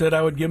greatest. I said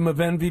I would give him an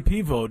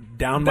MVP vote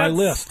down my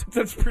list.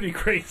 That's pretty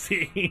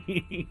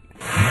crazy.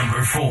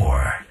 Number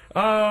 4.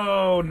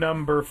 Oh,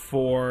 number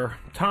 4.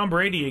 Tom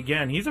Brady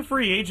again. He's a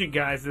free agent,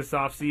 guys, this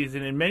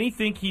offseason, and many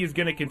think he is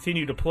going to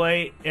continue to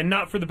play, and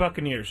not for the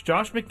Buccaneers.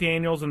 Josh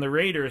McDaniels and the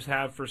Raiders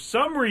have, for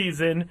some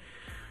reason,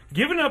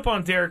 given up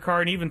on Derek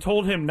Carr and even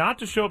told him not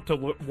to show up to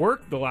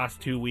work the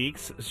last 2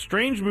 weeks. A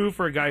strange move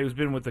for a guy who's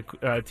been with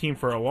the team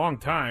for a long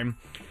time.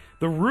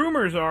 The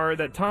rumors are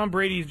that Tom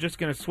Brady's just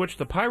going to switch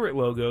the Pirate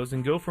logos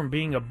and go from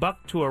being a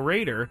Buck to a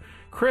Raider.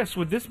 Chris,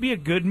 would this be a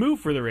good move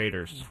for the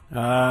Raiders?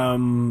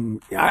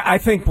 I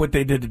think what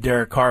they did to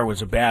Derek Carr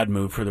was a bad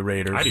move for the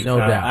Raiders. No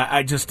doubt.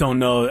 I just don't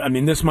know. I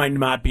mean, this might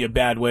not be a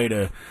bad way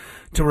to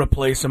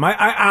replace him.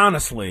 I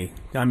honestly,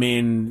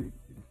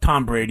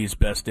 Tom Brady's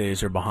best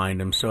days are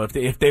behind him. So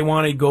if they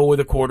want to go with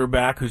a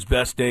quarterback whose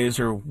best days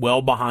are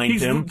well behind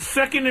him, he's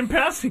second in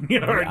passing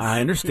yards. I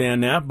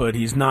understand that, but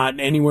he's not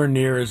anywhere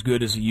near as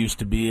good as he used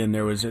to be. And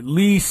there was at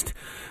least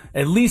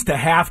a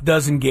half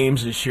dozen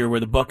games this year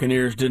where the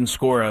Buccaneers didn't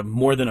score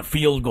more than a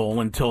field goal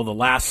until the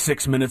last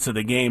 6 minutes of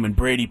the game, and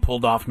Brady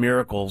pulled off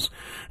miracles.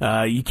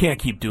 You can't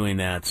keep doing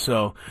that.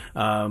 So,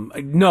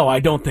 no, I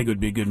don't think it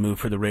would be a good move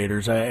for the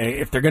Raiders.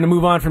 If they're going to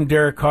move on from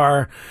Derek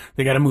Carr,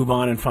 they got to move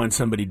on and find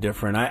somebody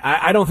different.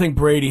 I don't think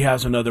Brady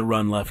has another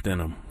run left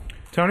in him.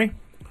 Tony?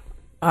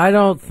 I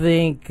don't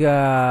think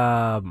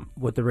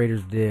what the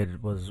Raiders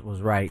did was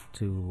right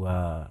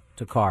to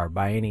Carr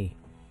by any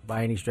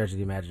stretch of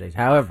the imagination.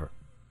 However,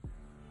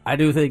 I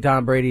do think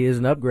Tom Brady is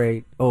an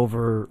upgrade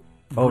over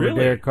Really?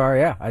 Derek Carr.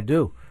 Yeah, I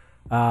do.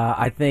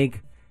 I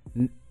think,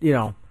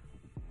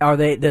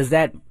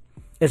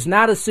 it's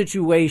not a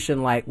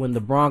situation like when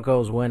the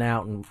Broncos went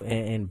out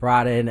and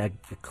brought in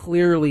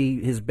clearly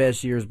his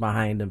best years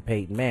behind him,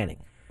 Peyton Manning.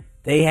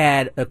 They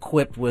had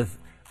equipped with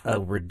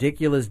a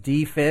ridiculous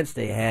defense.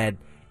 They had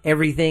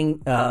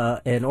everything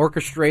an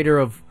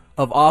orchestrator of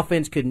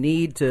offense could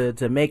need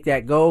to make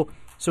that go.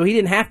 So he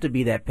didn't have to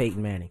be that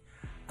Peyton Manning.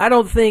 I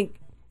don't think.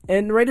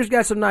 And the Raiders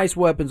got some nice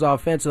weapons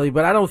offensively,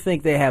 but I don't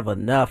think they have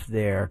enough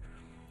there.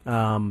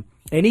 And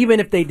even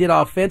if they did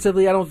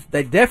offensively,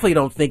 they definitely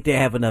don't think they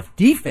have enough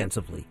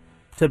defensively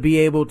to be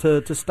able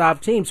to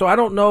stop teams. So I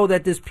don't know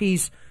that this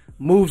piece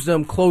moves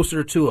them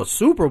closer to a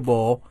Super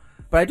Bowl,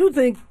 but I do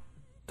think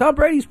Tom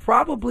Brady's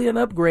probably an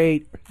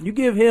upgrade. You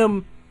give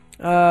him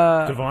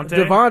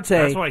Devontae.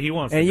 That's why he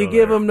wants to and go you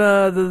give there. him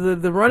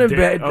the running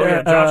back.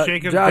 Josh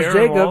Jacobs.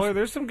 Waller.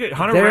 There's some good.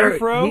 Hunter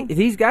Renfrow.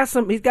 He's got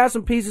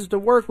some pieces to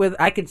work with.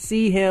 I could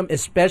see him,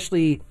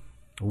 especially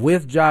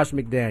with Josh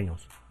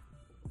McDaniels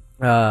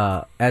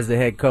as the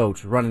head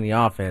coach running the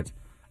offense.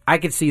 I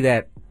could see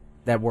that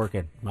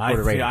working.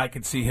 I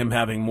could see him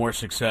having more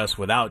success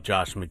without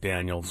Josh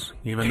McDaniels,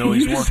 even though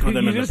he's worked with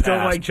him in the past. You just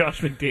don't like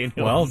Josh McDaniels.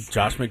 Well,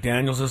 Josh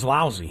McDaniels is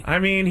lousy. I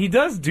mean, he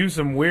does do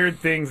some weird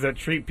things that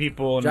treat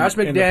people. Josh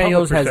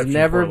McDaniels has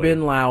never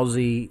been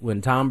lousy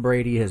when Tom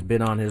Brady has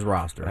been on his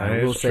roster.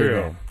 I will say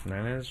that.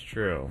 That is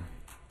true.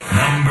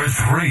 Number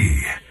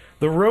 3.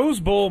 The Rose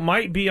Bowl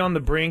might be on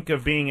the brink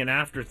of being an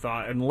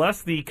afterthought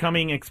unless the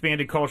coming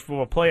expanded college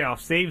football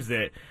playoff saves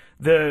it.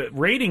 The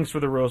ratings for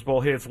the Rose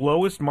Bowl hit its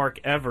lowest mark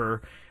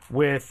ever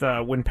with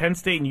when Penn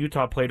State and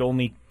Utah played.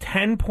 Only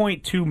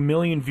 10.2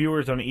 million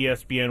viewers on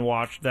ESPN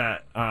Watch.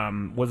 That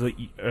was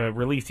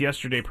released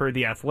yesterday per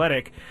The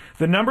Athletic.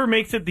 The number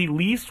makes it the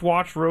least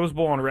watched Rose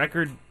Bowl on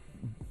record,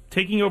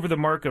 taking over the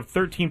mark of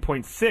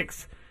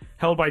 13.6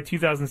 held by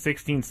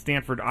 2016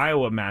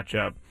 Stanford-Iowa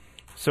matchup.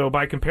 So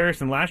by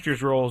comparison, last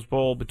year's Rose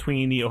Bowl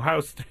between the Ohio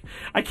State...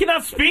 I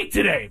cannot speak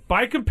today!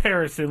 By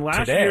comparison,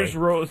 last year's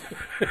Rose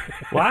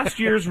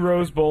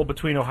Bowl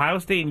between Ohio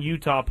State and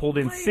Utah pulled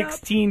in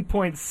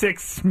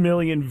 16.6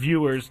 million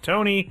viewers.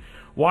 Tony,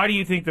 Why do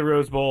you think the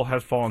Rose Bowl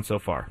has fallen so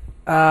far?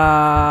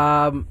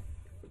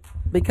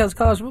 Because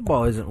college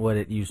football isn't what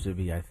it used to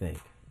be, I think.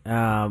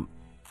 I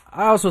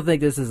also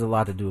think this is a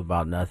lot to do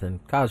about nothing.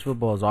 College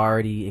football has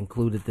already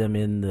included them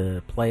in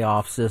the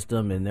playoff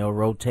system, and they'll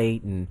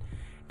rotate, and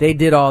they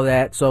did all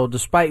that. So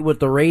despite what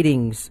the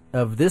ratings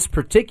of this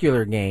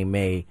particular game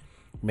may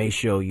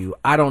show you,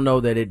 I don't know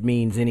that it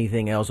means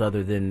anything else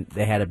other than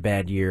they had a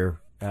bad year.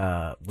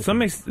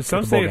 Some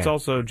say it's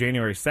also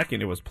January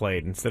 2nd it was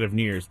played instead of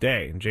New Year's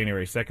Day. And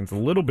January 2nd's a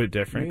little bit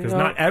different because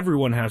not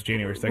everyone has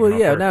January 2nd. Well,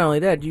 yeah, not only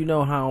that, you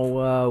know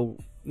how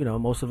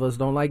most of us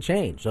don't like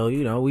change. So,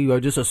 we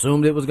just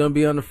assumed it was going to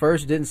be on the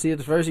first. You didn't see it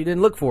the first. You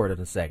didn't look for it in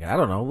the second. I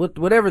don't know.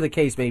 Whatever the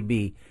case may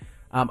be,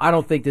 I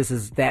don't think this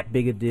is that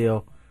big a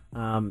deal.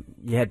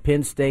 You had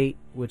Penn State,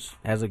 which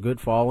has a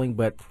good following,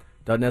 but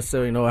doesn't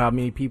necessarily know how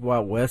many people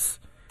out west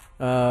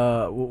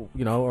are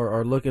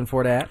looking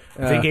for that.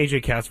 I think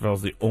AJ Cassavell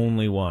is the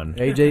only one.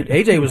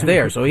 AJ was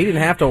there, so he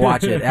didn't have to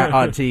watch it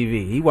on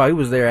TV. He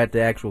was there at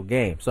the actual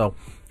game. So,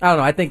 I don't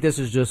know. I think this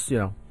is just,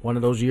 one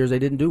of those years they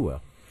didn't do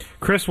well.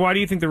 Chris, why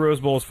do you think the Rose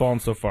Bowl has fallen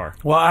so far?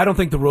 Well, I don't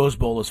think the Rose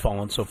Bowl has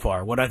fallen so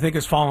far. What I think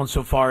has fallen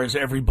so far is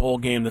every bowl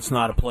game that's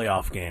not a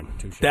playoff game.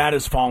 That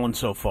has fallen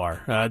so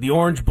far. The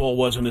Orange Bowl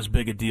wasn't as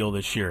big a deal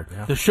this year.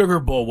 Yeah. The Sugar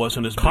Bowl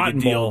wasn't as big a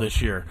deal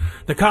this year.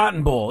 The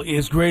Cotton Bowl,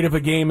 as great of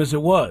a game as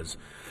it was,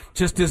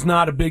 just is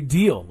not a big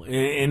deal.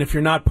 And if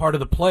you're not part of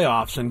the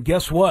playoffs, and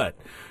guess what?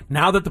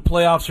 Now that the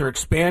playoffs are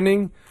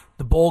expanding,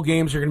 the bowl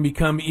games are going to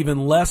become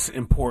even less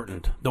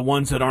important, the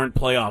ones that aren't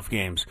playoff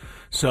games.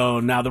 So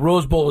now the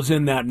Rose Bowl is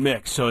in that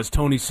mix. So as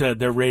Tony said,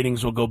 their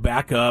ratings will go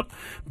back up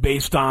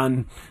based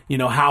on,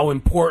 how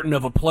important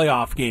of a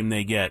playoff game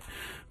they get.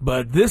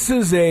 But this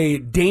is a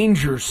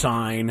danger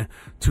sign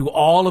to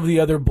all of the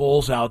other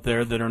bowls out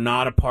there that are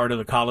not a part of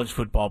the college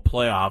football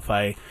playoff.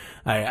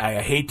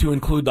 I hate to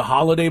include the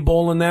Holiday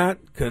Bowl in that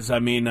because, I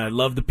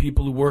love the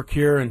people who work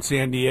here in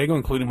San Diego,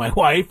 including my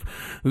wife,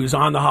 who's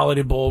on the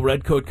Holiday Bowl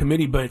Redcoat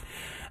Committee. But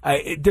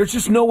there's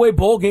just no way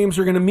bowl games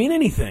are going to mean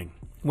anything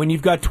when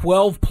you've got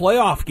 12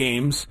 playoff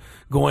games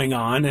going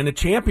on and a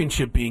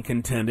championship being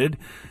contended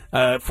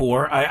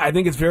for. I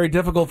think it's very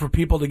difficult for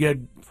people to get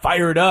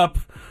fired up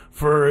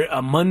for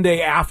a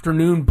Monday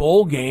afternoon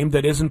bowl game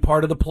that isn't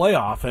part of the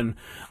playoff. And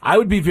I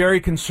would be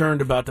very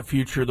concerned about the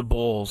future of the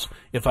bowls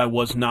if I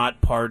was not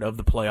part of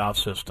the playoff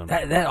system.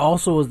 That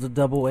also is the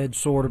double-edged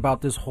sword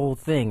about this whole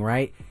thing,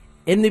 right?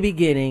 In the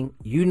beginning,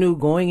 you knew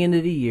going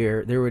into the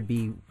year there would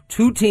be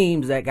two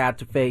teams that got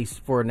to face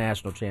for a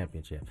national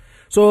championship.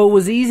 So it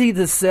was easy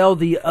to sell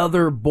the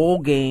other bowl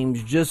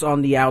games just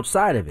on the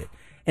outside of it.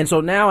 And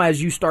so now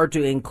as you start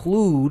to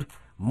include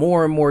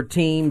more and more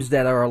teams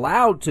that are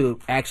allowed to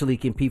actually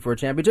compete for a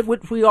championship,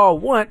 which we all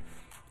want,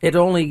 it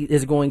only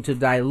is going to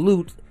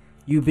dilute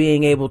you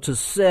being able to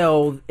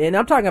sell, and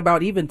I'm talking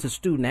about even to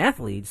student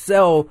athletes,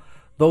 sell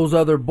those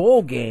other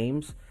bowl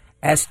games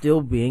as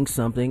still being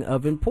something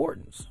of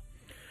importance.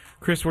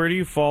 Chris, where do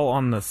you fall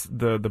on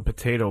the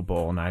Potato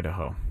Bowl in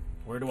Idaho?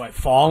 Where do I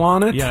fall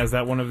on it? Yeah, is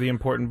that one of the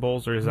important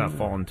bowls, or is that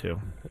fallen too?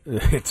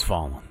 It's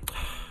fallen.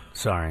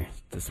 Sorry.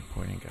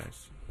 Disappointing,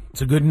 guys.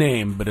 It's a good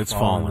name, but it's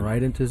fallen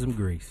right into some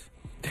grease.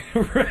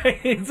 Right,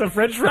 it's a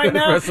French fry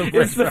now. It's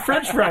the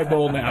French fry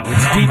bowl now.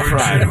 It's deep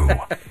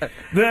fried.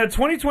 The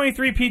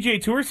 2023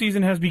 PGA Tour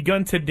season has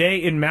begun today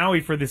in Maui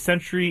for the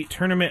Century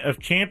Tournament of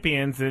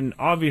Champions, and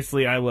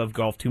obviously, I love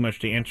golf too much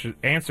to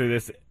answer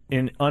this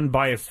in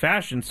unbiased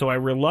fashion. So I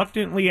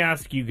reluctantly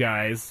ask you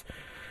guys.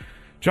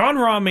 John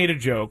Rahm made a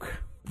joke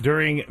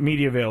during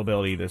media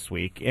availability this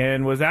week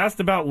and was asked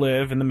about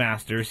LIV and the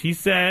Masters. He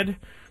said,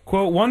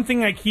 quote, "One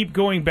thing I keep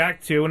going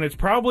back to, and it's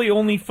probably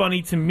only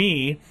funny to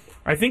me,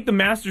 I think the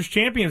Masters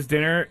Champions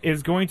dinner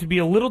is going to be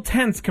a little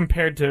tense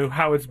compared to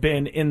how it's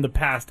been in the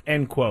past,"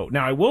 end quote.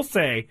 Now, I will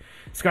say,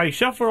 Scotty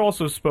Scheffler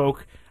also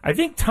spoke. I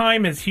think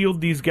time has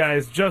healed these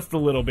guys just a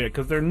little bit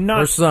because they're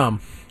not...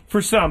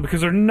 For some,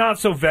 because they're not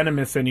so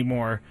venomous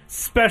anymore,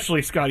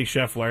 especially Scotty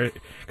Scheffler,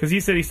 because he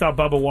said he saw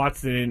Bubba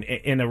Watson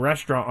in a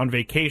restaurant on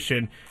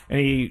vacation, and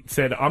he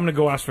said, "I'm going to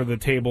go ask for the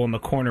table in the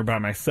corner by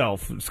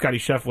myself." Scotty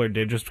Scheffler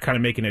did, just kind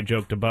of making a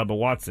joke to Bubba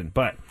Watson.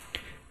 But,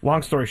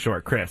 long story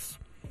short, Chris,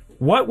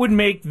 what would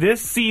make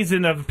this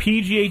season of the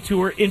PGA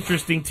Tour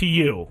interesting to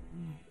you?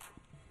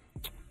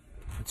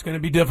 It's going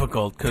to be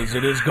difficult because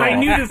it is golf. I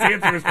knew this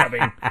answer was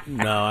coming.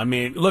 No,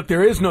 look,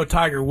 there is no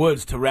Tiger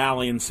Woods to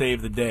rally and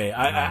save the day.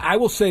 I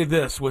will say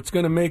this. What's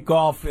going to make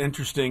golf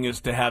interesting is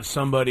to have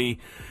somebody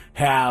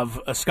have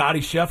a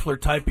Scotty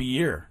Scheffler type of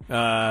year,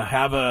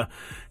 have a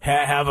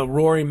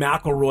Rory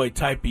McIlroy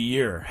type of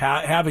year,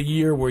 have a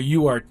year where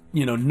you are,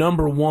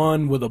 number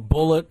one with a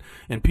bullet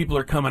and people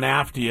are coming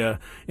after you,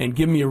 and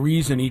give me a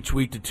reason each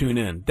week to tune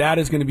in. That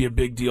is going to be a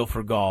big deal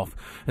for golf.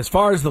 As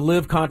far as the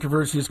LIV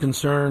controversy is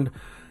concerned,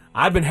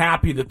 I've been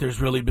happy that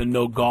there's really been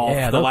no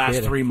golf the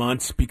last 3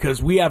 months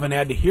because we haven't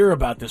had to hear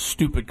about this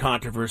stupid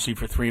controversy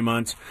for 3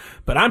 months.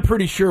 But I'm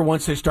pretty sure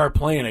once they start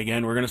playing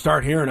again, we're going to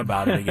start hearing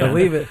about it again.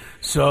 Believe it.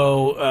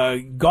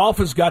 So golf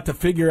has got to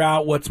figure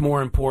out what's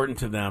more important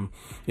to them.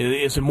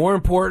 Is it more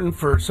important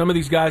for some of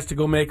these guys to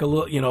go make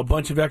a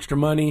bunch of extra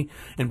money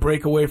and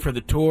break away for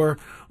the tour,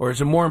 or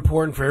is it more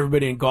important for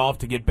everybody in golf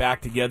to get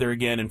back together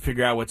again and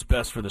figure out what's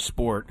best for the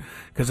sport?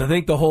 Because I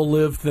think the whole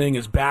live thing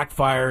has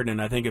backfired,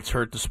 and I think it's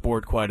hurt the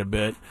sport quite a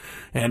bit.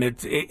 And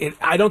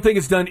I don't think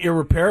it's done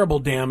irreparable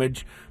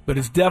damage, but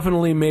it's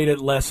definitely made it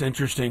less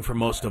interesting for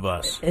most of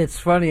us. It's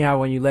funny how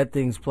when you let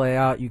things play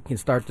out, you can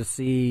start to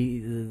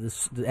see,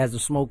 as the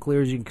smoke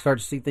clears, you can start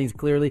to see things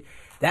clearly.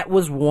 That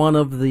was one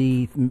of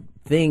the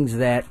things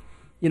that,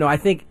 I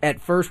think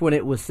at first when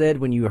it was said,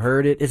 when you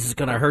heard it, this is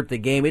going to hurt the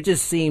game, it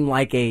just seemed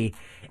like a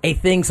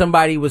thing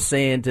somebody was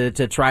saying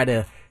to try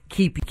to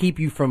keep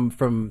you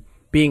from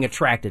being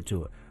attracted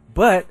to it.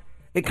 But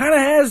it kind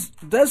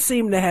of does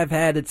seem to have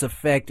had its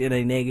effect in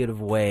a negative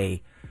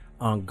way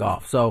on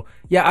golf. So,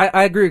 yeah,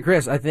 I agree with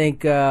Chris. I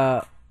think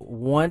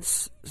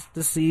once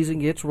the season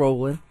gets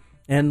rolling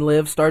and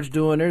LIV starts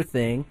doing their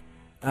thing,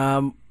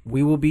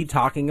 we will be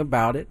talking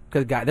about it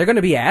because they're going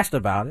to be asked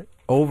about it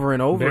over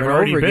and over and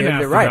over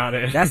again.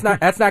 Right? That's not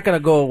going to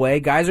go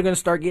away. Guys are going to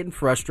start getting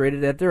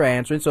frustrated that they're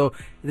answering. So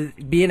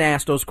being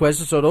asked those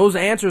questions, so those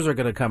answers are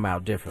going to come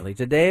out differently.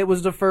 Today it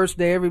was the first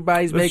day.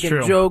 Everybody's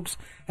making jokes,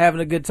 having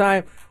a good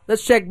time.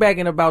 Let's check back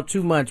in about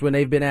 2 months when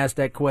they've been asked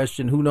that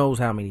question. Who knows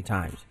how many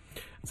times?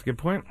 That's a good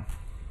point.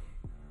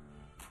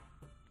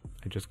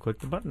 I just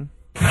clicked the button.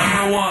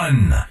 Number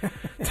 1.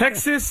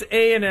 Texas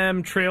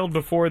A&M trailed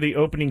before the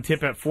opening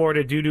tip at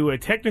Florida due to a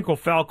technical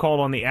foul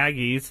called on the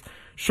Aggies.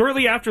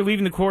 Shortly after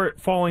leaving the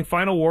court following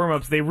final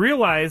warm-ups, they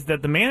realized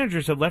that the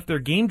managers had left their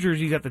game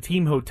jerseys at the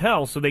team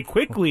hotel, so they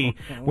quickly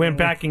went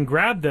back and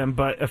grabbed them,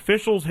 but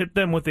officials hit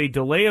them with a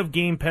delay of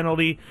game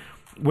penalty,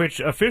 which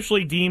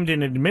officially deemed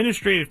an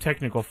administrative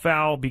technical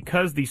foul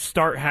because the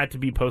start had to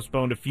be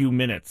postponed a few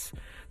minutes.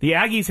 The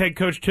Aggies head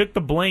coach took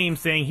the blame,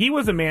 saying he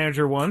was a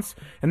manager once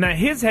and that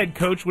his head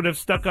coach would have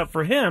stuck up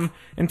for him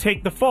and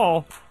take the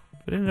fall.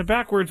 But in a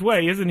backwards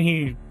way, isn't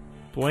he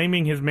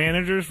blaming his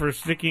managers for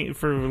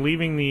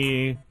leaving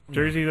the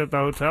jerseys at the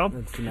hotel?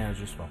 That's the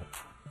manager's fault.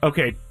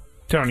 Okay,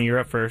 Tony, you're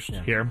up first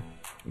here.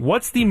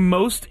 What's the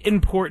most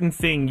important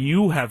thing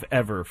you have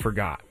ever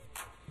forgot?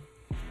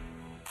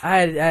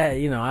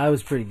 I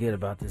was pretty good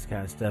about this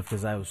kind of stuff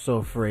because I was so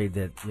afraid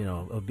that,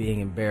 of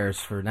being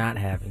embarrassed for not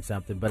having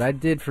something. But I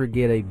did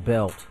forget a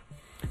belt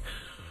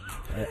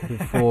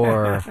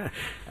before,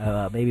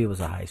 maybe it was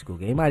a high school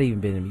game. It might have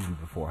even been even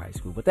before high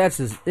school. But that's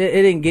just, it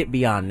didn't get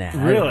beyond that.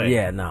 Really?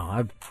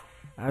 I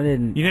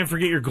didn't. You didn't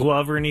forget your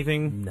glove or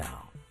anything? No.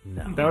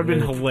 That would have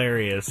been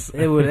hilarious.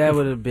 That would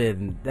have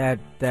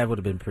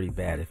been pretty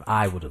bad if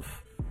I would have.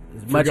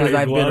 As much as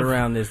I've been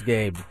around this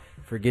game.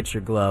 Forget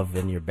your glove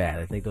and your bat.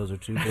 I think those are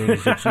two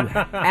things that you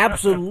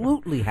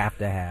absolutely have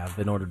to have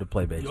in order to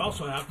play baseball. You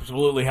also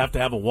absolutely have to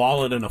have a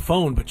wallet and a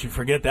phone, but you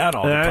forget that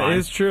all the time. That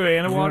is true,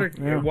 and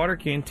a water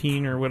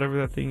canteen or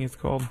whatever that thing is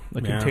called,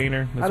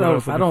 container. That's what I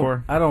was looking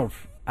for.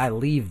 I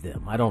leave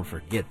them. I don't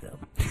forget them.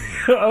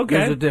 Okay.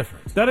 There's a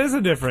difference. That is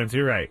a difference.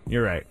 You're right.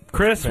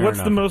 Chris,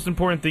 what's the most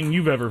important thing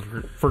you've ever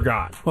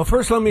forgot? Well,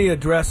 first let me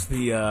address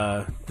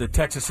the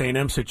Texas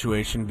A&M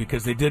situation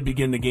because they did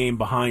begin the game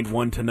behind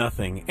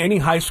 1-0. Any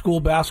high school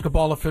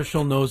basketball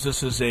official knows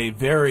this is a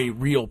very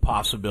real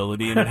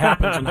possibility, and it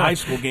happens in high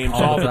school games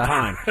all the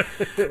time.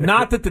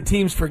 Not that the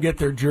teams forget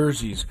their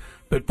jerseys,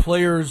 but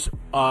players,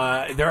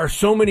 there are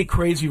so many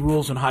crazy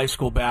rules in high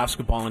school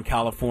basketball in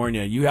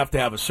California. You have to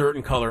have a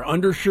certain color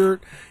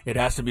undershirt. It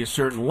has to be a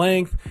certain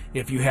length.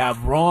 If you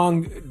have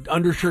wrong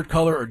undershirt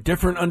color or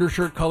different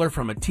undershirt color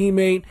from a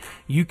teammate,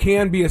 you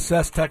can be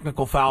assessed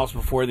technical fouls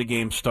before the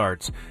game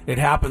starts. It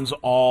happens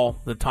all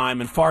the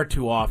time and far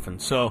too often.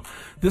 So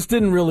this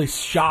didn't really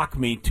shock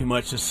me too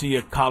much to see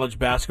a college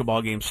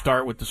basketball game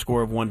start with the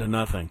score of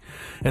 1-0.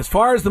 As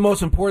far as the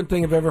most important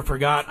thing I've ever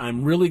forgot,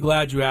 I'm really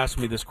glad you asked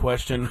me this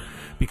question,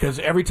 because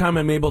every time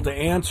I'm able to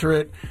answer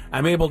it,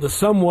 I'm able to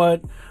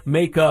somewhat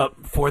make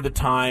up for the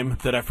time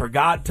that I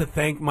forgot to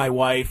thank my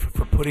wife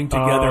for putting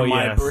together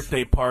my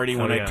birthday party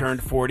when I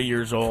turned 40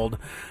 years old.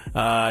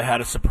 I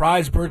had a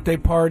surprise birthday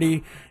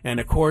party, and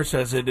of course,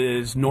 as it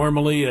is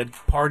normally at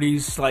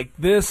parties like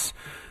this,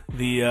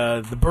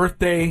 the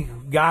birthday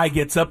guy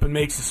gets up and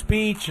makes a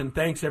speech and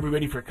thanks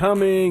everybody for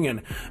coming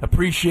and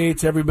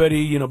appreciates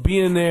everybody,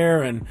 being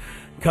there and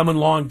coming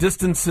long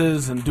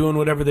distances and doing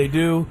whatever they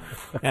do.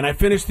 And I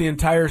finished the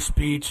entire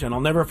speech, and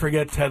I'll never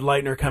forget Ted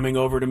Leitner coming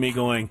over to me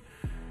going,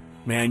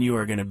 "Man, you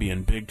are going to be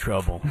in big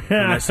trouble."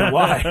 And I said,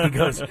 "Why?" He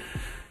goes,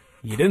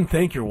 "You didn't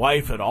thank your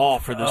wife at all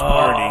for this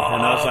party."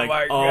 And I was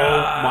like, "Oh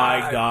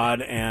my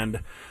God." And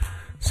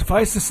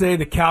Suffice to say,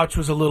 the couch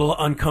was a little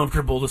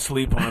uncomfortable to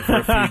sleep on for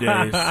a few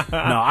days.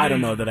 No, I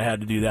don't know that I had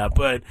to do that.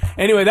 But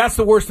anyway, that's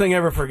the worst thing I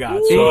ever forgot.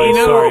 So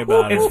sorry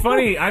about it. It's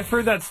funny. I've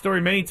heard that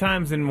story many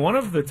times, and one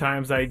of the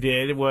times I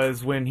did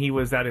was when he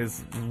was at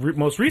his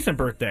most recent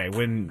birthday,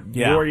 when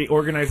Lori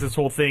organized this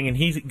whole thing, and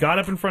he got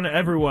up in front of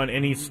everyone,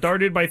 and he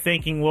started by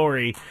thanking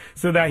Lori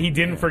so that he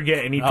didn't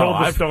forget, and he told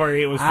the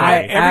story. It was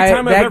funny.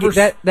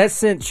 That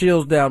sent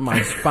chills down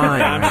my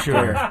spine. I'm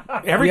sure.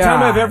 Every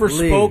time I've ever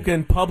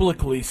spoken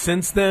publicly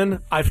since then,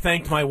 I've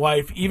thanked my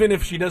wife, even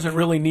if she doesn't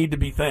really need to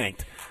be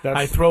thanked.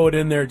 I throw it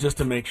in there just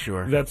to make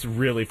sure. That's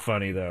really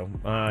funny, though.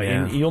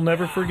 And you'll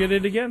never forget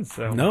it again.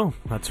 So no,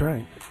 that's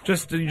right.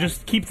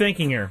 Just keep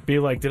thanking her. Be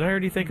like, did I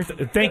already thank her?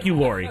 Thank you,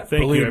 Lori.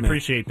 Thank you. I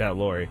appreciate that,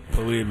 Lori.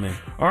 Believe me.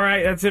 All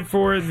right, that's it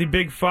for the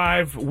Big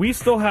Five. We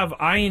still have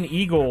Ian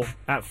Eagle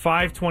at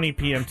 5:20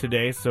 p.m.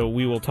 today, so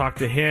we will talk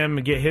to him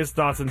and get his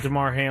thoughts on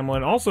Damar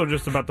Hamlin, also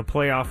just about the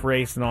playoff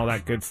race and all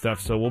that good stuff.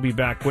 So we'll be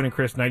back. Quinn and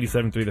Chris,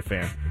 97.3 The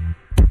Fan.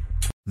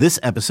 This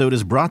episode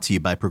is brought to you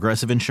by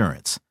Progressive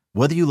Insurance.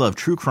 Whether you love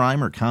true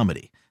crime or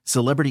comedy,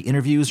 celebrity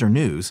interviews or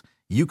news,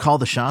 you call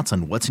the shots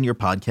on what's in your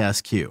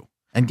podcast queue.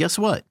 And guess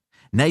what?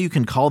 Now you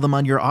can call them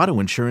on your auto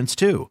insurance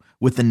too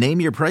with the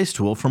Name Your Price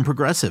tool from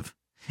Progressive.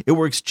 It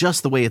works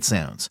just the way it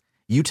sounds.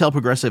 You tell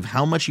Progressive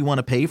how much you want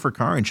to pay for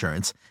car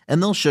insurance,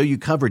 and they'll show you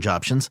coverage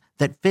options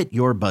that fit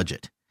your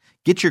budget.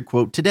 Get your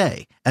quote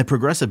today at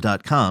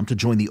Progressive.com to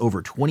join the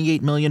over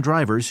 28 million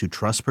drivers who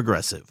trust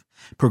Progressive.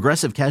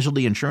 Progressive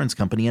Casualty Insurance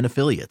Company and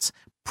Affiliates.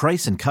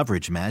 Price and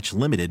coverage match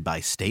limited by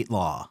state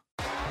law.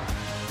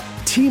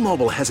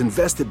 T-Mobile has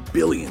invested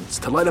billions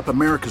to light up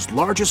America's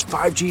largest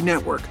 5G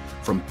network,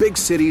 from big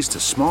cities to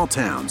small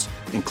towns,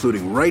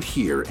 including right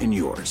here in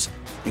yours.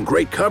 And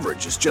great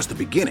coverage is just the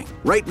beginning.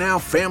 Right now,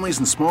 families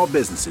and small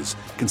businesses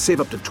can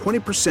save up to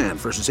 20%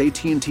 versus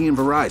AT&T and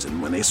Verizon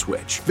when they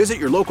switch. Visit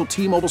your local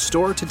T-Mobile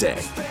store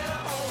today.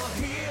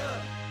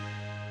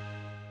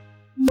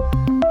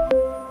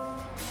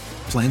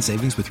 Plan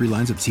savings with 3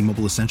 lines of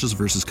T-Mobile Essentials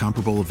versus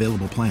comparable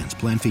available plans.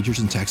 Plan features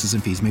and taxes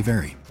and fees may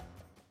vary.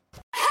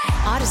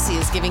 Odyssey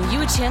is giving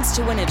you a chance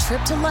to win a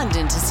trip to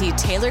London to see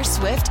Taylor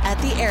Swift at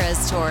the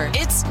Eras Tour.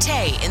 It's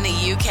Tay in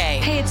the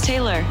UK. Hey, it's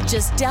Taylor.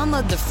 Just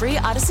download the free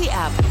Odyssey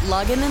app,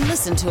 log in and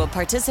listen to a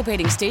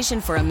participating station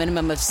for a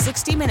minimum of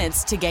 60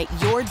 minutes to get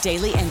your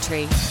daily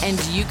entry.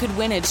 And you could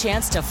win a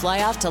chance to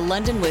fly off to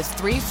London with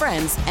 3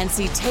 friends and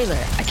see Taylor.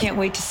 I can't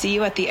wait to see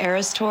you at the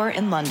Eras Tour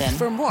in London.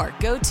 For more,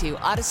 go to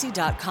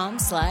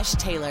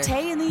odyssey.com/Taylor.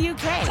 Tay in the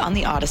UK. It's on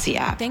the Odyssey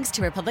app. Thanks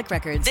to Republic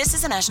Records. This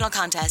is a national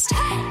contest.